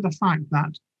open to the fact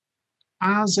that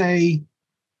as a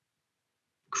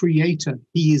creator,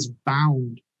 he is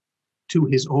bound to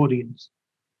his audience.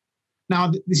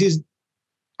 Now,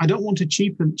 I don't want to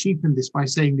cheapen this by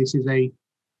saying this is a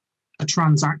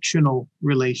transactional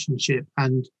relationship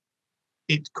and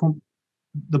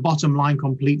the bottom line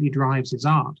completely drives his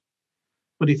art.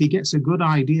 But if he gets a good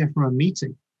idea from a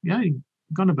meeting, yeah, you're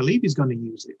going to believe he's going to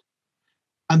use it.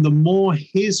 And the more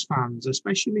his fans,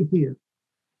 especially here,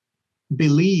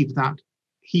 believe that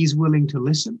he's willing to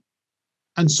listen.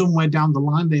 And somewhere down the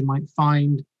line, they might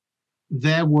find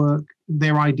their work,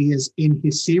 their ideas in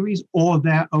his series or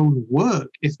their own work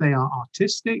if they are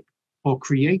artistic or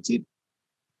creative.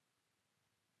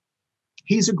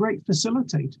 He's a great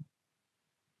facilitator.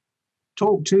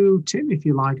 Talk to Tim, if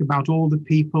you like, about all the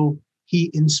people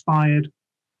he inspired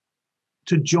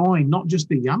to join, not just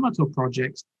the Yamato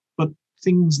projects, but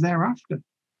things thereafter.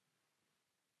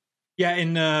 Yeah,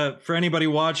 and for anybody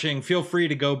watching, feel free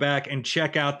to go back and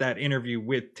check out that interview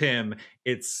with Tim.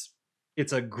 It's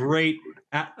a great.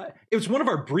 It was one of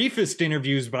our briefest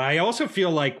interviews, but I also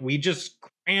feel like we just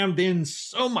crammed in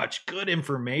so much good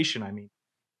information. I mean,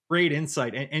 great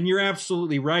insight, and you're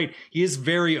absolutely right. He is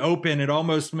very open. It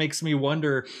almost makes me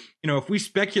wonder, if we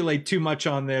speculate too much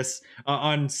on this,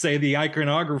 on say the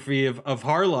iconography of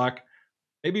Harlock,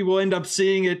 maybe we'll end up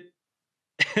seeing it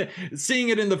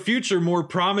in the future more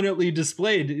prominently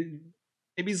displayed.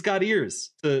 Maybe he's got ears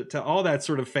to all that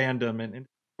sort of fandom, and it's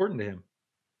important to him.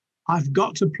 I've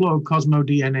got to plug Cosmo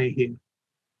DNA here.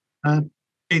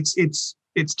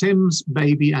 It's Tim's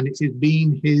baby, and it has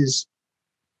been his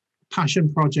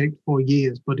passion project for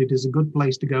years, but it is a good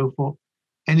place to go for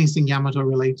anything Yamato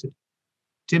related.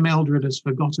 Tim Eldred has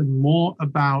forgotten more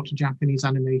about Japanese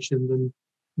animation than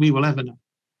we will ever know.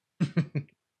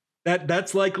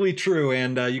 That's likely true,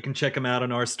 and you can check him out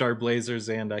on R Star Blazers,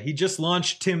 and he just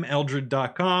launched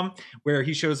timeldred.com, where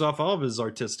he shows off all of his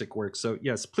artistic work. So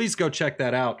yes, please go check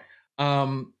that out.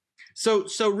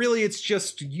 So really, it's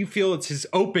just, you feel it's his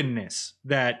openness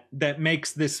that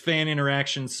makes this fan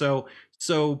interaction so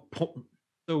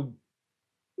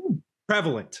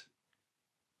prevalent.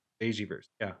 Leijiverse,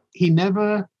 yeah. He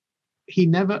never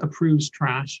approves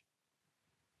trash.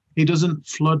 He doesn't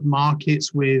flood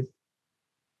markets with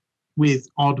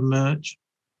odd merch.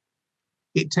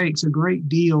 It takes a great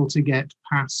deal to get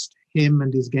past him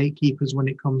and his gatekeepers when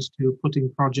it comes to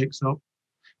putting projects up.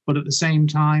 But at the same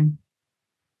time,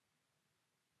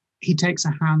 he takes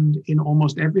a hand in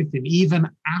almost everything, even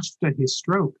after his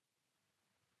stroke.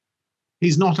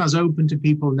 He's not as open to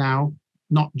people now,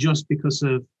 not just because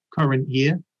of current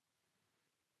year,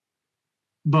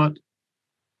 but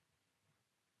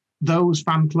those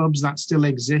fan clubs that still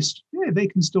exist, yeah, they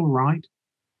can still write.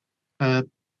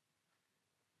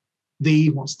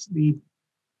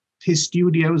 His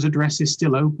studio's address is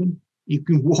still open. You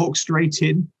can walk straight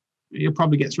in. You'll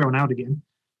probably get thrown out again.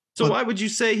 So why would you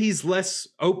say he's less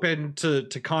open to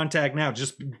contact now?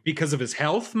 Just because of his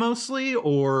health mostly,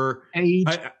 or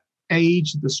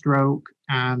age, the stroke,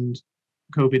 and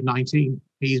COVID-19.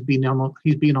 He's been on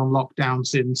lockdown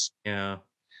since. Yeah.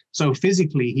 So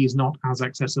physically, he's not as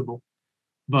accessible.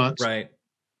 But right.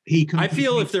 I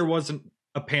feel if there wasn't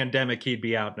a pandemic, he'd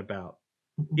be out and about.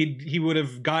 He would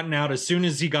have gotten out as soon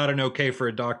as he got an okay for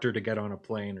a doctor to get on a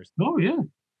plane or something. Oh yeah.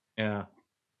 Yeah.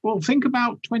 Well, think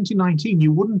about 2019.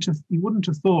 You wouldn't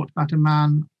have thought that a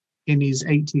man in his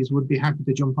 80s would be happy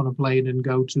to jump on a plane and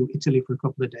go to Italy for a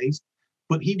couple of days.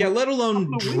 But let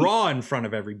alone draw in front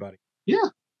of everybody. Yeah.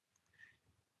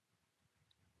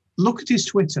 Look at his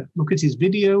Twitter. Look at his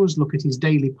videos. Look at his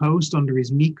daily post under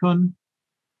his Mikun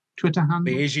Twitter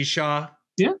handle. Leiji Shaw.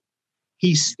 Yeah.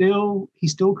 He still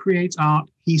creates art.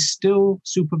 He still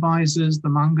supervises the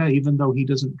manga, even though he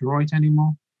doesn't draw it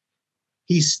anymore.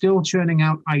 He's still churning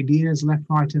out ideas left,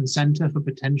 right, and center for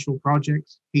potential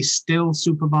projects. He's still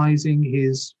supervising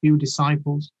his few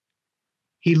disciples.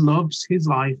 He loves his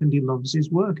life, and he loves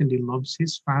his work, and he loves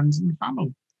his fans and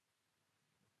family.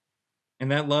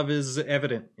 And that love is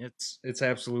evident. It's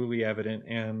absolutely evident.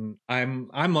 And I'm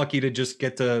lucky to just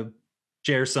get to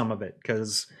share some of it,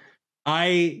 because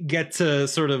I get to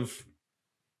sort of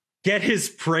get his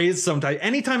praise sometimes.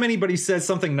 Anytime anybody says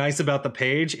something nice about the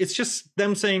page, it's just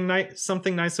them saying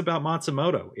something nice about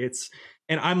Matsumoto.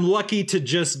 And I'm lucky to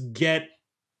just get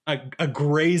a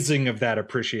grazing of that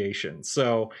appreciation.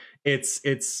 So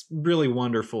it's really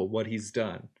wonderful what he's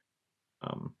done.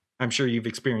 I'm sure you've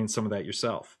experienced some of that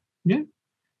yourself. Yeah.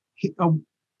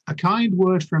 A kind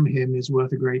word from him is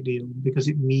worth a great deal, because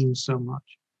it means so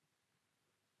much.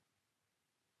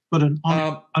 But an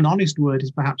honest word is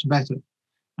perhaps better.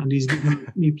 And he's given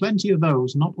me plenty of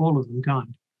those, not all of them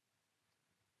kind.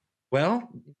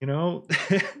 Well,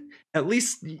 at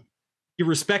least you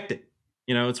respect it.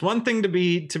 It's one thing to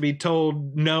be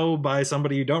told no by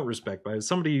somebody you don't respect, by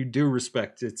somebody you do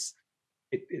respect. It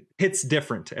hits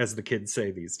different, as the kids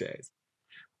say these days.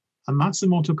 A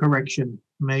Matsumoto correction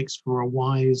makes for a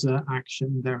wiser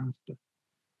action thereafter.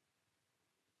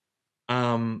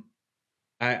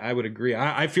 I would agree.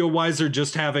 I feel wiser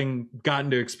just having gotten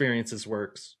to experience his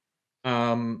works.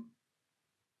 So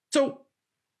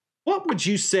What would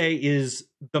you say is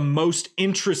the most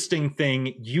interesting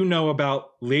thing you know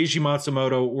about Leiji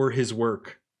Matsumoto or his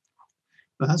work?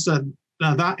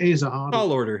 Now that is a hard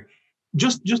Tall order.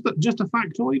 just a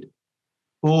factoid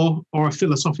or a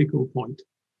philosophical point.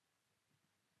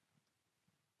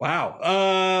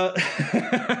 Wow.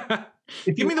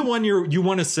 Give me the one you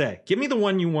want to say. Give me the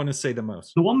one you want to say the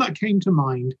most. The one that came to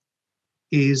mind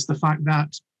is the fact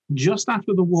that just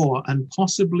after the war, and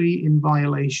possibly in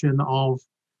violation of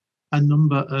a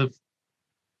number of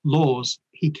laws,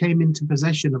 he came into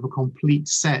possession of a complete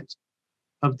set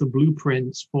of the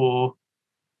blueprints for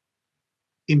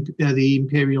the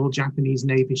Imperial Japanese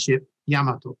Navy ship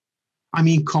Yamato. I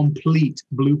mean, complete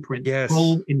blueprint, yes.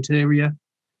 Full interior,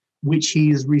 which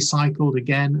he has recycled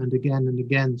again and again and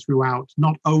again throughout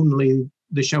not only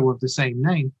the show of the same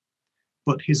name,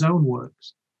 but his own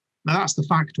works. Now, that's the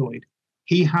factoid.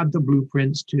 He had the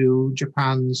blueprints to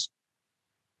Japan's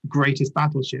greatest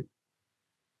battleship.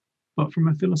 But from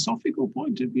a philosophical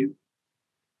point of view,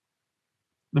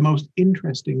 the most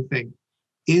interesting thing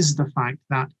is the fact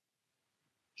that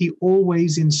he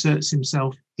always inserts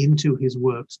himself into his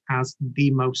works as the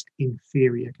most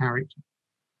inferior character.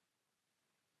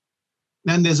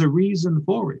 Then there's a reason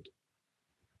for it.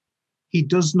 He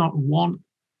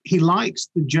likes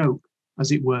the joke,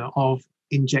 as it were, of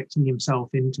injecting himself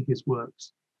into his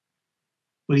works,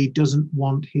 but he doesn't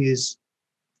want his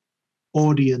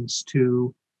audience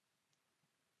to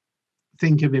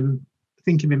think of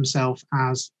himself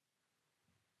as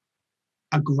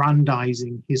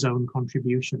aggrandizing his own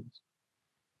contributions.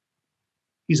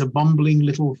 He's a bumbling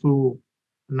little fool,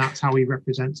 and that's how he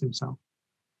represents himself.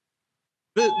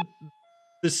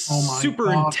 The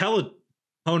super intelligent.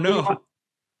 Oh no.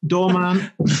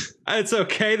 Doorman. It's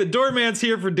okay. The doorman's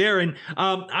here for Darren.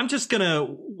 I'm just gonna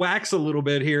wax a little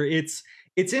bit here. It's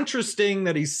interesting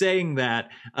that he's saying that.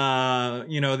 They're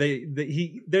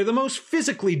the most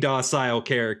physically docile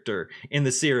character in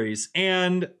the series,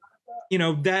 and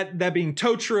that being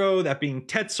Totoro, that being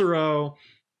Tetsuro,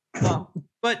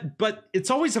 but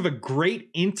it's always of a great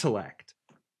intellect.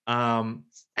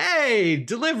 Hey,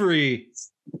 delivery.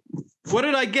 What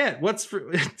did I get?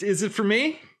 Is it for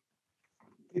me?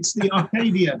 It's the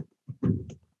Arcadia.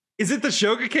 Is it the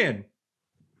Shogakin?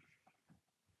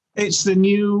 It's the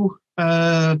new,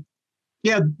 the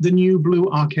new blue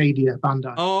Arcadia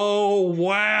Bandai. Oh,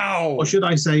 wow. Or should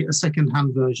I say a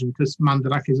second-hand version, because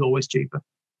Mandarake is always cheaper.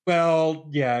 Well,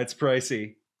 yeah, it's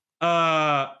pricey.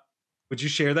 Would you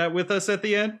share that with us at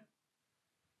the end?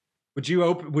 Would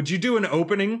you do an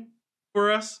opening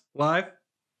for us live?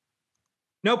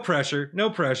 No pressure. No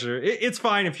pressure. It's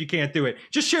fine if you can't do it.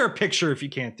 Just share a picture if you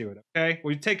can't do it. Okay?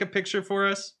 Will you take a picture for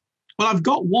us? Well, I've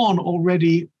got one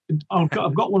already. I've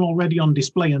got one already on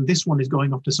display, and this one is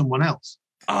going off to someone else.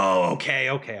 Oh, okay.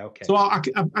 So I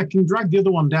can drag the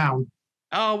other one down.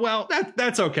 Oh well,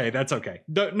 that's okay. That's okay.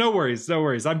 No worries. No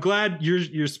worries. I'm glad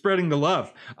you're spreading the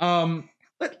love.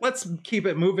 Let's keep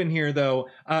it moving here, though.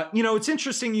 It's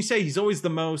interesting. You say he's always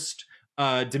the most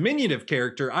diminutive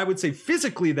character. I would say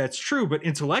physically that's true, but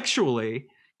intellectually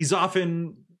he's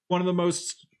often one of the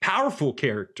most powerful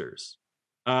characters.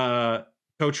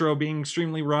 Totoro being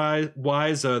extremely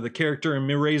wise, the character in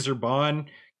Miraiser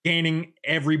Bond gaining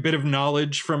every bit of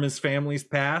knowledge from his family's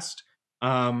past.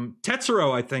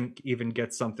 Tetsuro, I think, even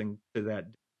gets something to that.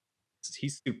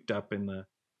 He's souped up in the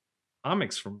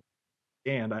comics from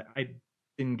Dan. I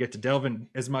didn't get to delve in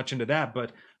as much into that,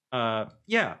 but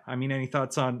yeah, I mean, any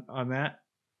thoughts on that?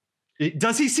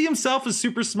 Does he see himself as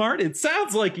super smart? It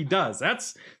sounds like he does.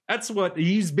 That's what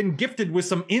he's been gifted with,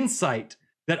 some insight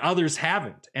that others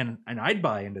haven't, and I'd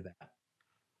buy into that.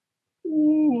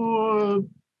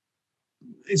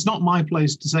 It's not my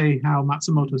place to say how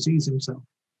Matsumoto sees himself.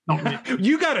 Not really.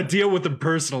 You got to deal with him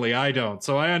personally. I don't,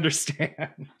 so I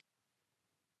understand.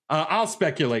 I'll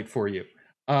speculate for you.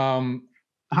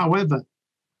 However,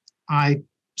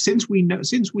 since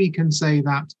we can say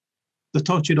that the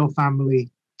Tochiro family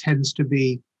tends to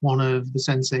be one of the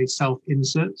sensei's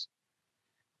self-inserts,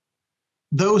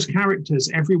 those characters,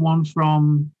 everyone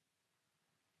from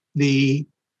the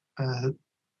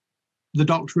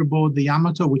doctor aboard the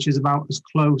Yamato, which is about as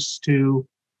close to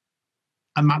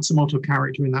a Matsumoto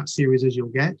character in that series as you'll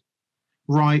get,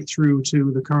 right through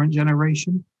to the current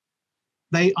generation,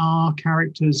 they are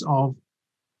characters of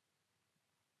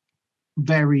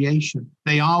variation.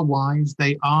 They are wise,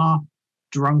 they are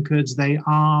drunkards, they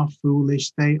are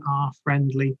foolish, they are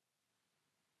friendly.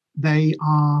 They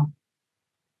are,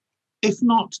 if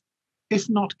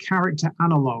not character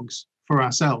analogues for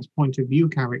ourselves, point of view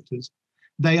characters,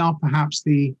 they are perhaps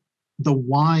the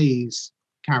wise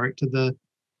character,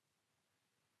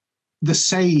 the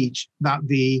sage that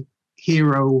the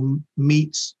hero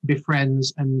meets,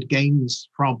 befriends, and gains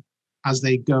from as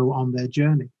they go on their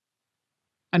journey.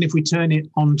 And if we turn it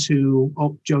onto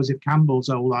Joseph Campbell's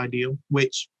old ideal,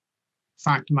 which, in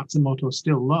fact, Matsumoto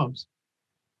still loves,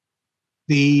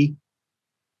 the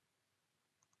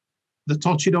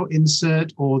Tochido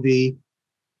insert or the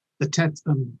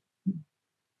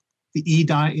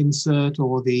Idai insert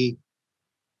or the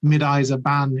Midaiza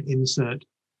Ban insert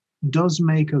does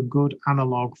make a good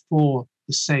analog for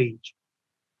the sage.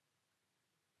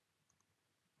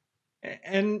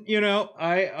 And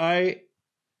I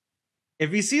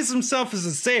if he sees himself as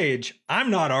a sage, I'm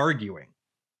not arguing.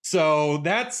 So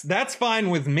that's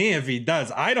fine with me if he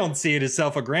does. I don't see it as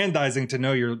self-aggrandizing to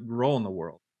know your role in the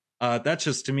world. That's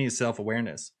just, to me,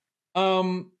 self-awareness.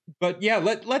 But yeah,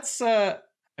 let's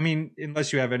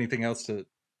unless you have anything else to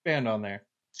expand on there.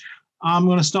 I'm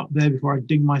going to stop there before I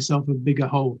dig myself a bigger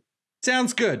hole.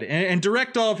 Sounds good. And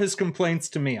direct all of his complaints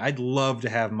to me. I'd love to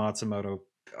have Matsumoto.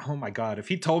 Oh my God. If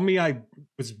he told me I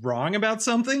was wrong about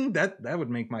something, that would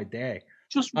make my day.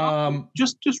 Just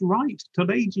write to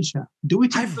Leiji. Do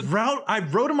it. I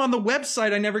wrote him on the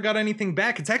website. I never got anything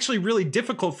back. It's actually really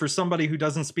difficult for somebody who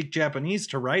doesn't speak Japanese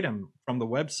to write him from the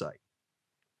website.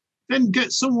 Then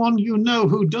get someone you know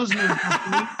who does know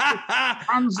Japanese.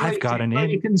 I've got an in.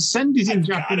 You can send it in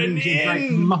Japanese.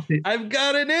 I've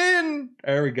got it in.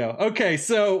 There we go. Okay,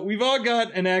 so we've all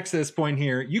got an access point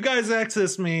here. You guys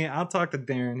access me. I'll talk to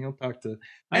Darren. He'll talk to.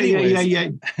 Anyways.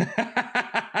 Yeah.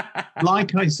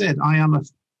 Like I said, I'm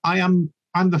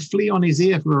the flea on his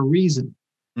ear for a reason.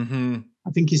 Mm-hmm.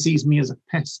 I think he sees me as a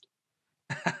pest.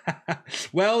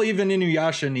 Well, even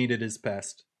Inuyasha needed his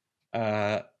pest.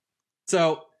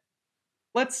 So.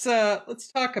 Let's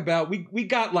talk about, we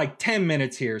got like 10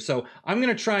 minutes here. So I'm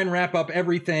going to try and wrap up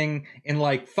everything in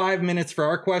like 5 minutes for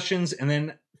our questions and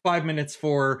then 5 minutes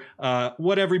for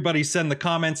what everybody said in the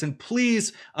comments. And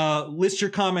please list your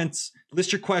questions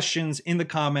in the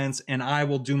comments, and I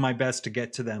will do my best to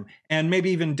get to them. And maybe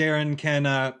even Darren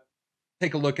can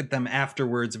take a look at them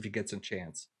afterwards if he gets a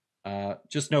chance.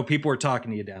 Just know people are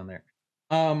talking to you down there.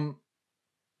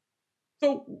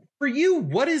 So for you,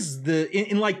 what is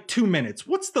in like 2 minutes,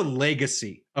 what's the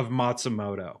legacy of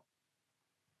Matsumoto?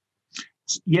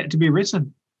 It's yet to be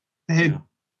written. 2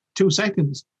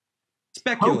 seconds.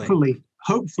 Speculate.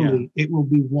 Hopefully it will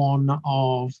be one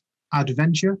of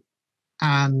adventure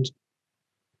and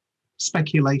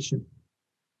speculation.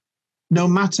 No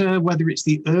matter whether it's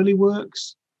the early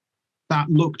works that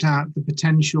looked at the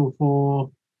potential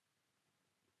for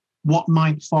what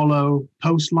might follow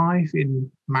post-life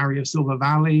in Mario Silver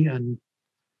Valley,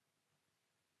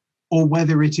 or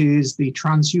whether it is the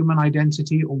transhuman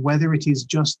identity, or whether it is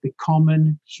just the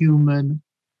common human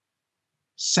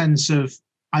sense of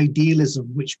idealism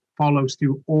which follows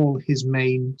through all his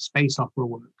main space opera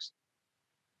works.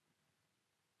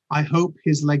 I hope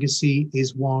his legacy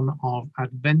is one of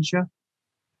adventure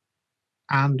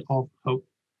and of hope.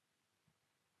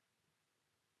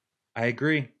 I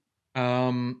agree.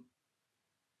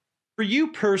 For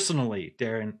you personally,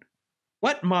 Darren,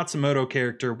 what Matsumoto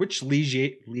character, which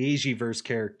Leijiverse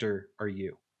character are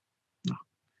you?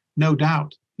 No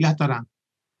doubt, Yataran.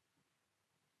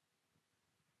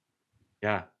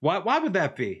 Yeah. Why would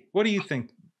that be? What do you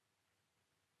think?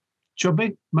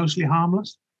 Chubby, mostly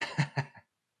harmless.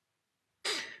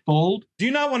 Bald. Do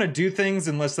you not want to do things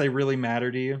unless they really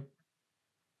matter to you?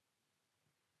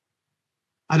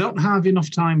 I don't have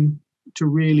enough time to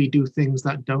really do things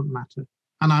that don't matter.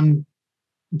 And I'm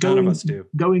going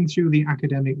through the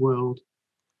academic world.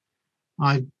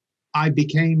 I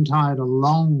became tired a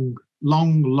long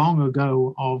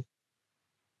ago of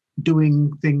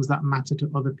doing things that matter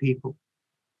to other people.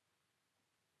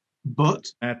 But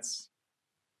and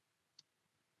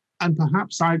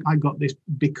perhaps I got this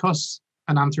because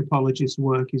an anthropologist's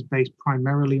work is based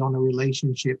primarily on a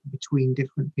relationship between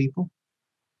different people.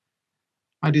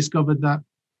 I discovered that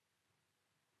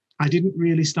I didn't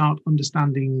really start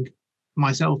understanding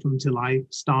myself until I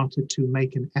started to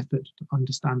make an effort to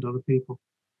understand other people.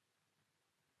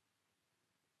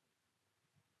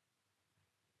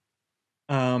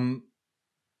 I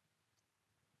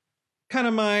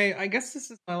guess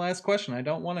this is my last question. I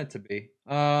don't want it to be.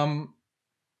 How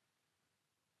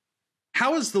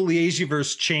has the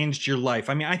Leijiverse changed your life?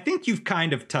 I mean, I think you've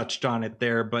kind of touched on it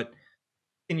there, but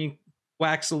can you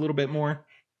wax a little bit more?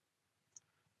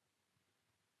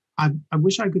 I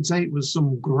wish I could say it was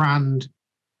some grand,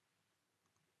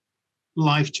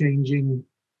 life-changing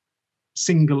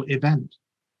single event.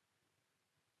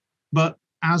 But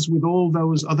as with all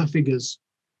those other figures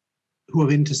who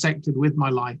have intersected with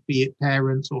my life, be it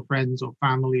parents or friends or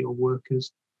family or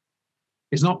workers,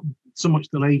 it's not so much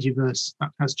the Leijiverse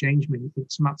that has changed me.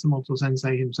 It's Matsumoto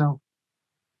sensei himself.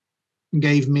 He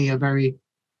gave me a very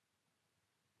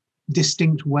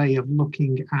distinct way of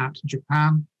looking at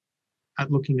Japan,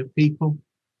 at looking at people,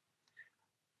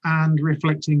 and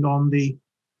reflecting on the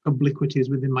obliquities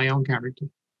within my own character.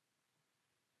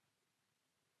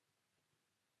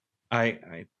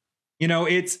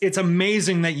 It's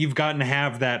amazing that you've gotten to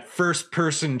have that first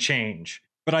person change.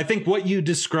 But I think what you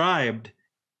described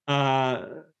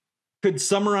could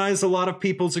summarize a lot of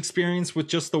people's experience with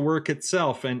just the work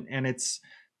itself. And it's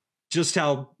just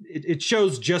how it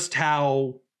shows just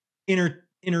how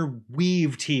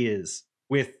interweaved he is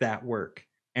with that work.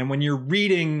 And when you're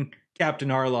reading Captain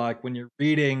Harlock, when you're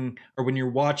reading or when you're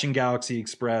watching Galaxy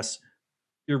Express,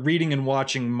 you're reading and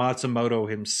watching Matsumoto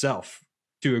himself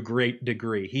to a great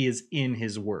degree. He is in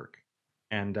his work,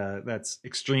 and that's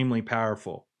extremely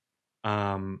powerful.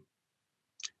 Do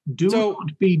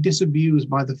not be disabused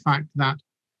by the fact that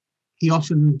he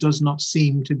often does not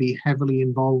seem to be heavily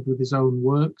involved with his own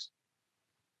works.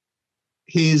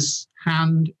 His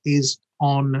hand is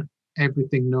on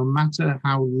everything, no matter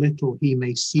how little he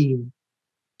may seem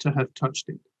to have touched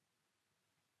it.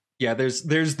 Yeah, there's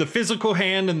the physical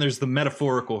hand and there's the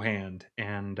metaphorical hand,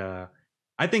 and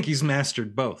I think he's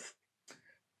mastered both.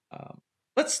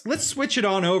 Let's switch it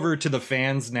on over to the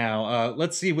fans now.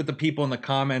 Let's see what the people in the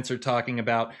comments are talking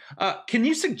about. Can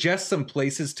you suggest some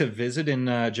places to visit in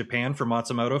Japan for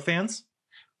Matsumoto fans?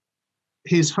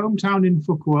 His hometown in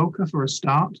Fukuoka, for a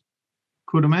start,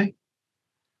 Kurume,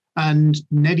 and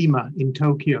Nerima in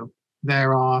Tokyo.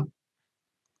 There are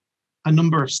a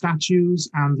number of statues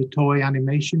and the Toei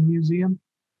Animation Museum.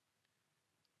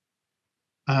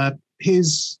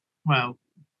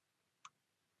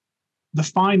 The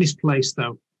finest place,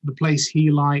 though, the place he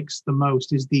likes the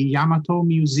most, is the Yamato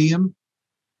Museum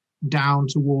down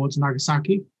towards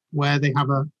Nagasaki, where they have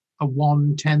a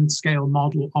 1/10 scale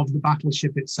model of the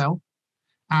battleship itself.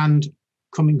 And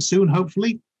coming soon,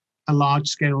 hopefully, a large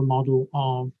scale model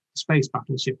of space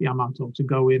battleship Yamato to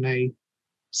go in a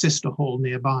sister hall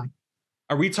nearby.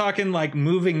 Are we talking like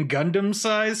moving Gundam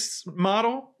size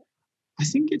model? I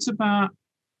think it's about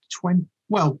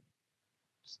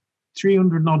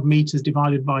 300 odd meters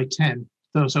divided by 10,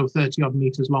 so 30 odd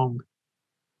meters long.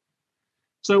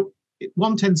 So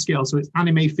 1/10 scale, so it's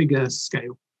anime figure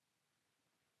scale.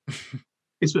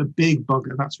 It's a big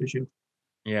bugger, that's for sure.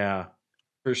 Yeah,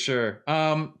 for sure.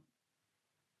 How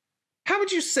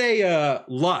would you say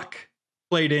luck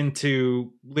played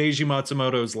into Leiji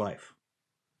Matsumoto's life?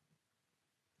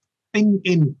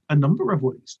 In a number of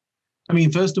ways. I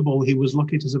mean, first of all, he was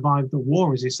lucky to survive the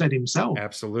war, as he said himself.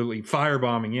 Absolutely.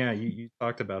 Firebombing. Yeah, you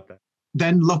talked about that.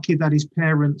 Then lucky that his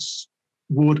parents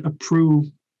would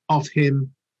approve of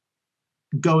him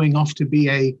going off to be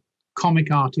a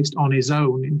comic artist on his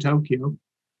own in Tokyo.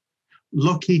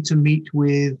 Lucky to meet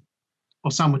with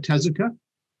Osamu Tezuka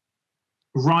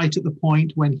right at the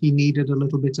point when he needed a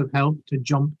little bit of help to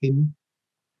jump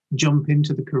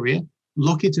into the career.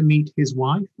 Lucky to meet his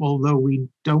wife, although we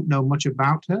don't know much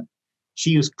about her.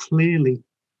 She is clearly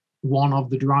one of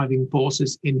the driving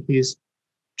forces in his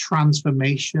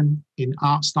transformation in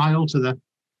art style to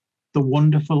the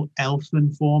wonderful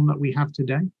elfin form that we have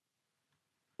today.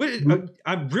 Wait,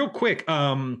 real quick,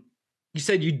 you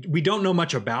said we don't know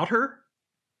much about her?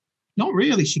 Not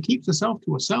really. She keeps herself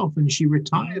to herself, and she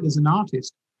retired as an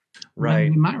artist. Right.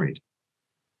 When we married.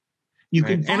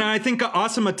 And I think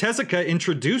Osamu Tezuka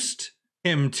introduced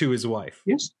him to his wife.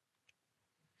 Yes.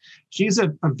 She's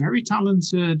a very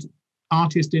talented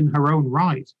artist in her own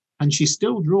right, and she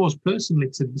still draws personally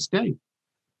to this day.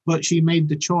 But she made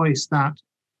the choice that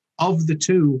of the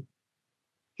two,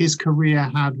 his career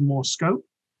had more scope,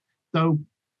 though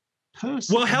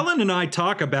personally... Well, Helen and I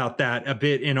talk about that a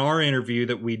bit in our interview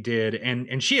that we did,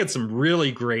 and she had some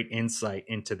really great insight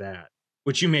into that,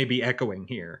 which you may be echoing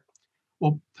here.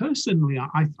 Well, personally,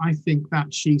 I think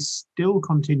that she still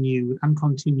continued and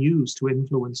continues to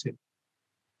influence him.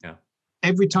 Yeah.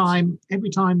 Every time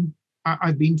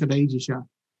I've been to Leiji,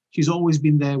 she's always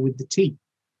been there with the tea.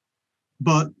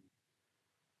 But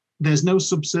there's no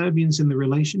subservience in the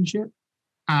relationship.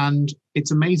 And it's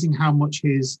amazing how much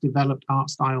his developed art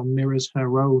style mirrors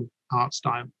her own art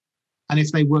style. And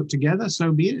if they work together,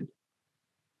 so be it.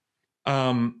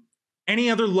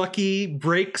 Any other lucky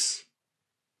breaks?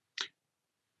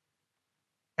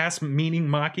 Past meaning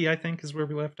Maki, I think, is where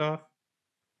we left off.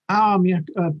 Yeah,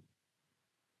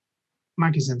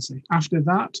 Maki Sensei. After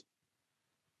that,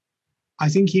 I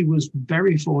think he was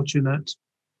very fortunate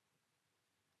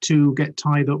to get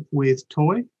tied up with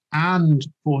Toei, and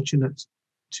fortunate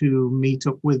to meet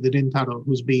up with the Rintaro,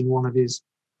 who's been one of his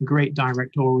great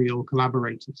directorial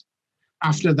collaborators.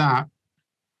 After that,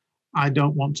 I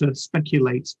don't want to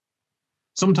speculate.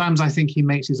 Sometimes I think he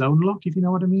makes his own luck, if you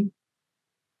know what I mean.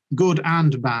 Good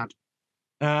and bad.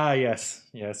 Ah, yes,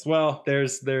 yes. Well, there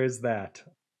is that.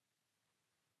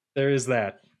 There is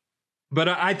that. But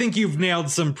I think you've nailed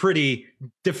some pretty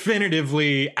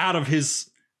definitively out of his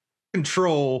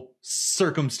control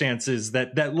circumstances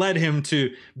that led him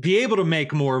to be able to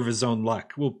make more of his own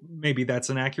luck. Well, maybe that's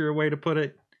an accurate way to put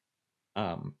it.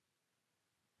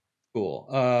 Cool.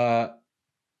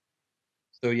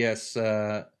 So yes,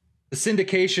 the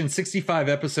syndication 65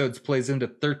 episodes plays into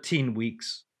 13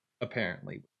 weeks,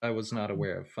 apparently. I was not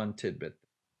aware of. Fun tidbit.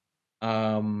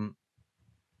 Hardlock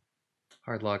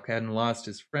hadn't lost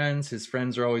his friends. His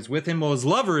friends are always with him. Well, his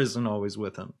lover isn't always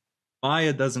with him.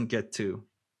 Maya doesn't get to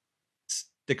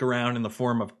stick around in the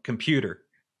form of computer.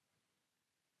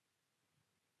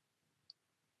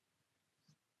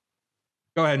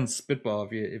 Go ahead and spitball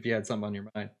if you had something on your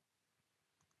mind.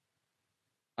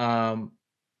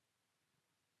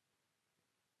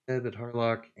 Said that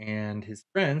Harlock and his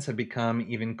friends have become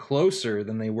even closer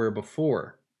than they were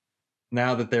before.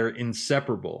 Now that they're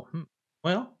inseparable.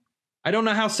 Well, I don't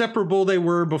know how separable they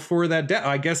were before that death.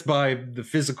 I guess by the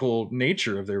physical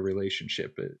nature of their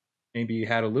relationship, it maybe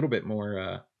had a little bit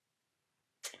more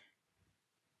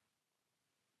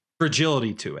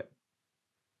fragility to it.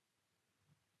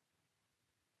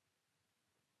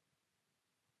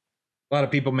 A lot of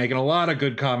people making a lot of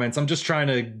good comments. I'm just trying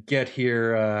to get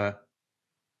here.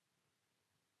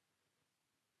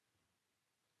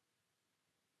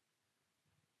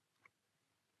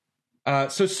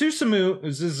 So Susumu,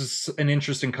 this is an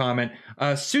interesting comment.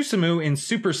 Susumu in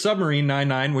Super Submarine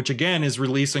 99, which again is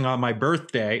releasing on my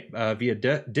birthday via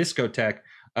Discotech,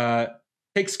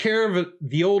 takes care of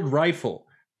the old rifle.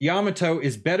 Yamato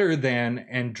is better than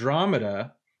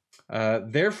Andromeda.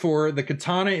 Therefore, the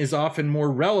katana is often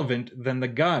more relevant than the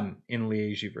gun in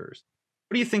Leijiverse.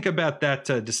 What do you think about that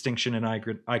distinction in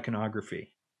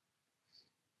iconography?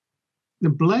 The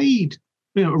blade,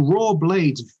 raw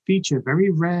blades feature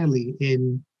very rarely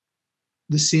in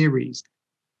the series,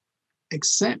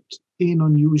 except in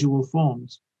unusual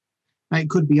forms. Now, it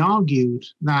could be argued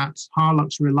that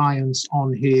Harlock's reliance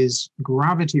on his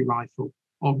gravity rifle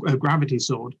or gravity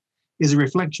sword is a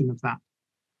reflection of that.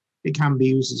 It can be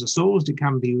used as a sword, it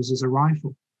can be used as a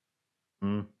rifle.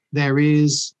 There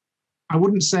is, I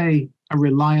wouldn't say a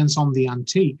reliance on the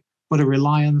antique, but a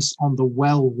reliance on the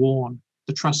well-worn,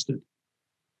 the trusted.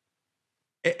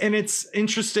 And it's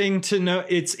interesting to know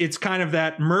it's kind of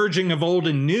that merging of old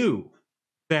and new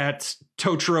that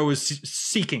Totoro is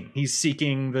seeking. He's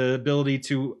seeking the ability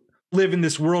to live in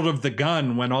this world of the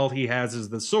gun when all he has is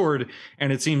the sword.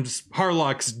 And it seems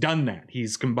Harlock's done that.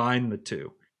 He's combined the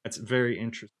two. That's very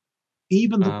interesting.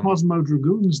 Even the Cosmo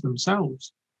Dragoons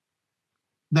themselves,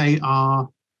 they are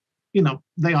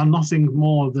nothing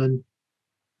more than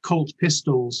Colt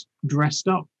pistols dressed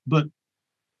up, but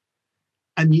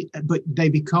they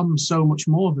become so much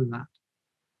more than that.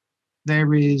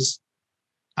 There is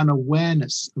an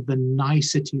awareness of the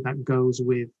nicety that goes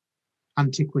with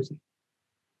antiquity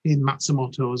in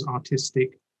Matsumoto's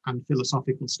artistic and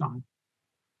philosophical style.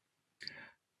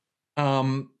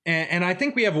 And I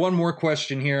think we have one more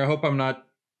question here. I hope I'm not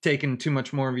taking too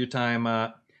much more of your time.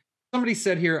 Somebody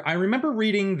said here, I remember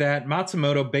reading that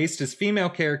Matsumoto based his female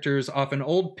characters off an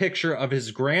old picture of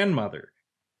his grandmother.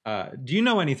 Do you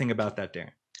know anything about that,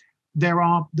 Darren? There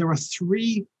are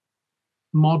 3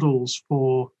 models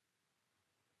for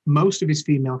most of his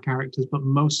female characters, but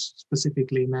most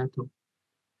specifically Myrtle.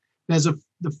 There's a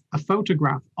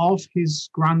photograph of his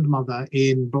grandmother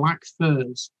in black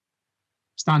furs,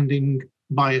 standing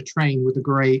by a train with a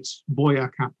great boya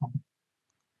cap on.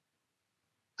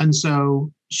 And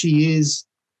so she is,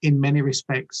 in many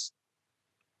respects,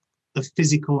 the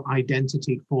physical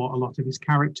identity for a lot of his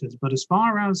characters. But as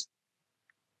far as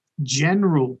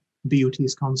general beauty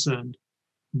is concerned,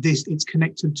 it's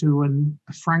connected to a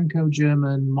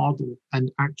Franco-German model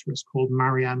and actress called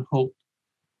Marianne Holt.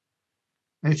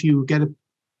 If you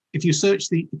search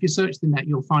the net,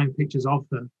 you'll find pictures of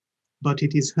her, but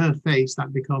it is her face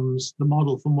that becomes the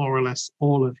model for more or less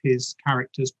all of his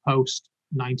characters post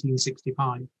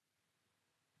 1965.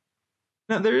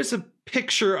 Now there is a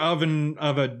picture of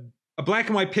a black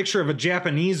and white picture of a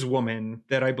Japanese woman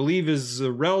that I believe is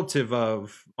a relative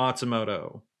of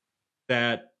Matsumoto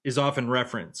that is often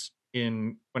referenced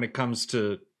when it comes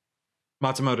to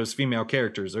Matsumoto's female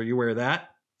characters. Are you aware of that?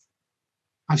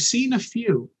 I've seen a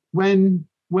few. When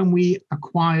we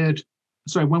inquired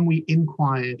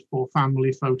for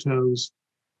family photos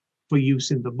for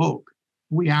use in the book,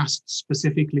 we asked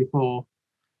specifically for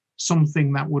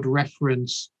something that would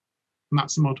reference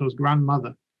Matsumoto's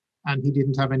grandmother, and he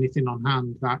didn't have anything on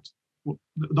hand that,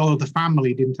 though the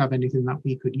family didn't have anything that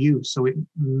we could use, so it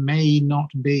may not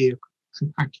be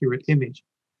an accurate image.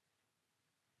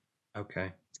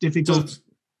 Okay. It's difficult.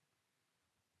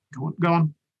 So, go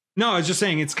on. No, I was just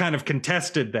saying it's kind of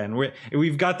contested then.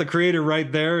 We've got the creator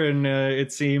right there, and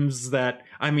it seems that,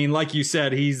 I mean, like you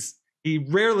said, he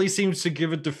rarely seems to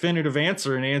give a definitive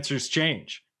answer, and answers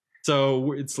change.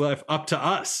 So it's left up to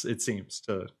us, it seems,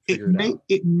 to figure it out.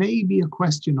 It may be a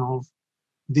question of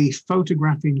the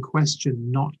photograph in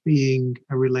question not being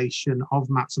a relation of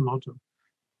Matsumoto,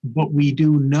 but we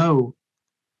do know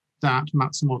that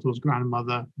Matsumoto's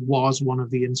grandmother was one of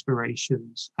the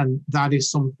inspirations, and that is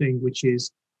something which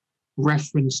is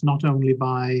referenced not only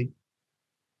by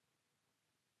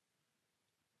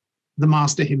the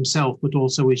master himself, but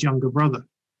also his younger brother,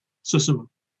 Susumu.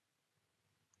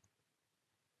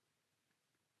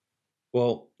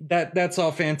 Well, that's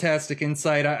all fantastic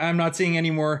insight. I'm not seeing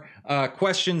any more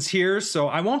questions here, so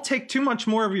I won't take too much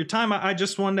more of your time. I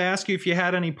just wanted to ask you if you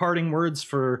had any parting words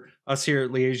for us here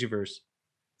at Leijiverse.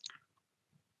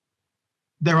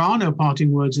 There are no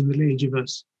parting words in the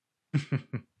Leijiverse.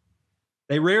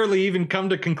 They rarely even come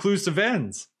to conclusive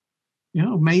ends. You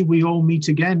know, may we all meet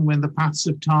again when the paths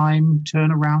of time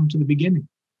turn around to the beginning.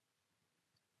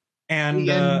 And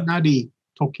Nadi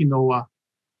Tokinowa.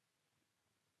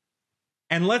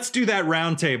 And let's do that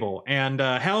roundtable. And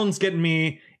Helen's getting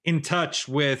me in touch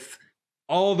with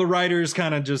all the writers,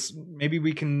 kind of just maybe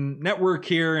we can network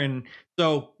here. And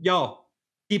so, y'all,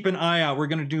 keep an eye out. We're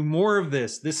going to do more of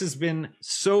this. This has been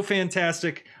so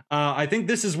fantastic. I think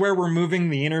this is where we're moving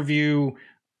the interview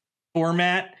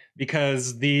format,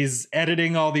 because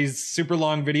editing all these super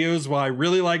long videos, while I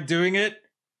really like doing it,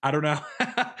 I don't know.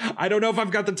 I don't know if I've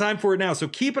got the time for it now. So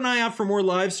keep an eye out for more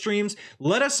live streams.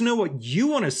 Let us know what you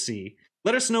want to see.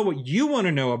 Let us know what you want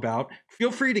to know about.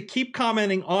 Feel free to keep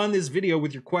commenting on this video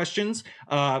with your questions.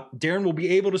 Darren will be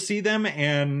able to see them,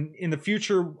 and in the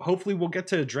future, hopefully we'll get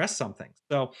to address something.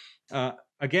 So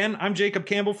again, I'm Jacob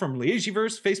Campbell from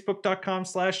Leijiverse,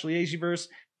 facebook.com/Leijiverse.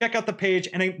 Check out the page.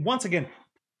 And once again,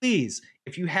 please,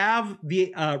 if you have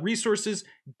the resources,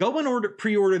 go and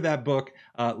pre-order that book,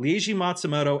 Leiji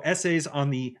Matsumoto, Essays on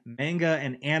the Manga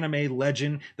and Anime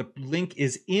Legend. The link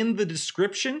is in the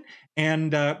description.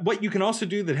 And what you can also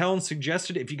do that Helen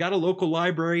suggested, if you got a local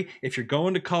library, if you're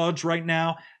going to college right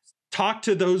now, talk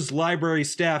to those library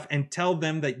staff and tell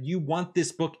them that you want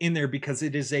this book in there, because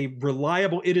it is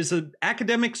it is an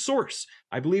academic source.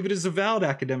 I believe it is a valid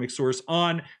academic source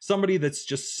on somebody that's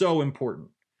just so important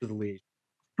to the Leiji.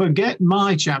 Forget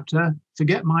my chapter,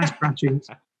 forget my scratchings.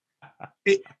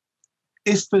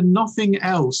 If for nothing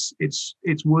else, it's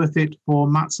worth it for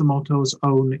Matsumoto's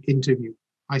own interview.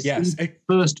 Yes. See the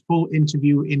first full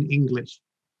interview in English.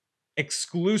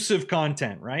 Exclusive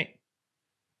Content, right?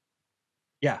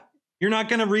 Yeah. You're not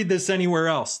going to read this anywhere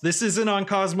else. This isn't on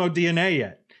Cosmo DNA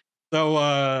yet.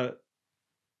 So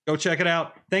go check it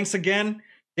out. Thanks again,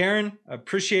 Darren.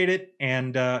 Appreciate it.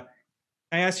 And I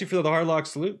asked you for the Harlock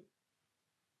salute.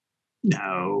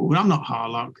 No, I'm not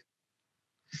Harlock.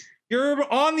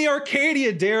 You're on the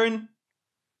Arcadia, Darren.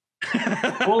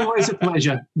 Always a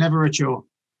pleasure, never a chore.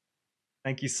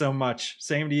 Thank you so much.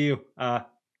 Same to you. See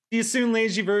you soon,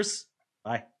 Leijiverse.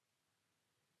 Bye.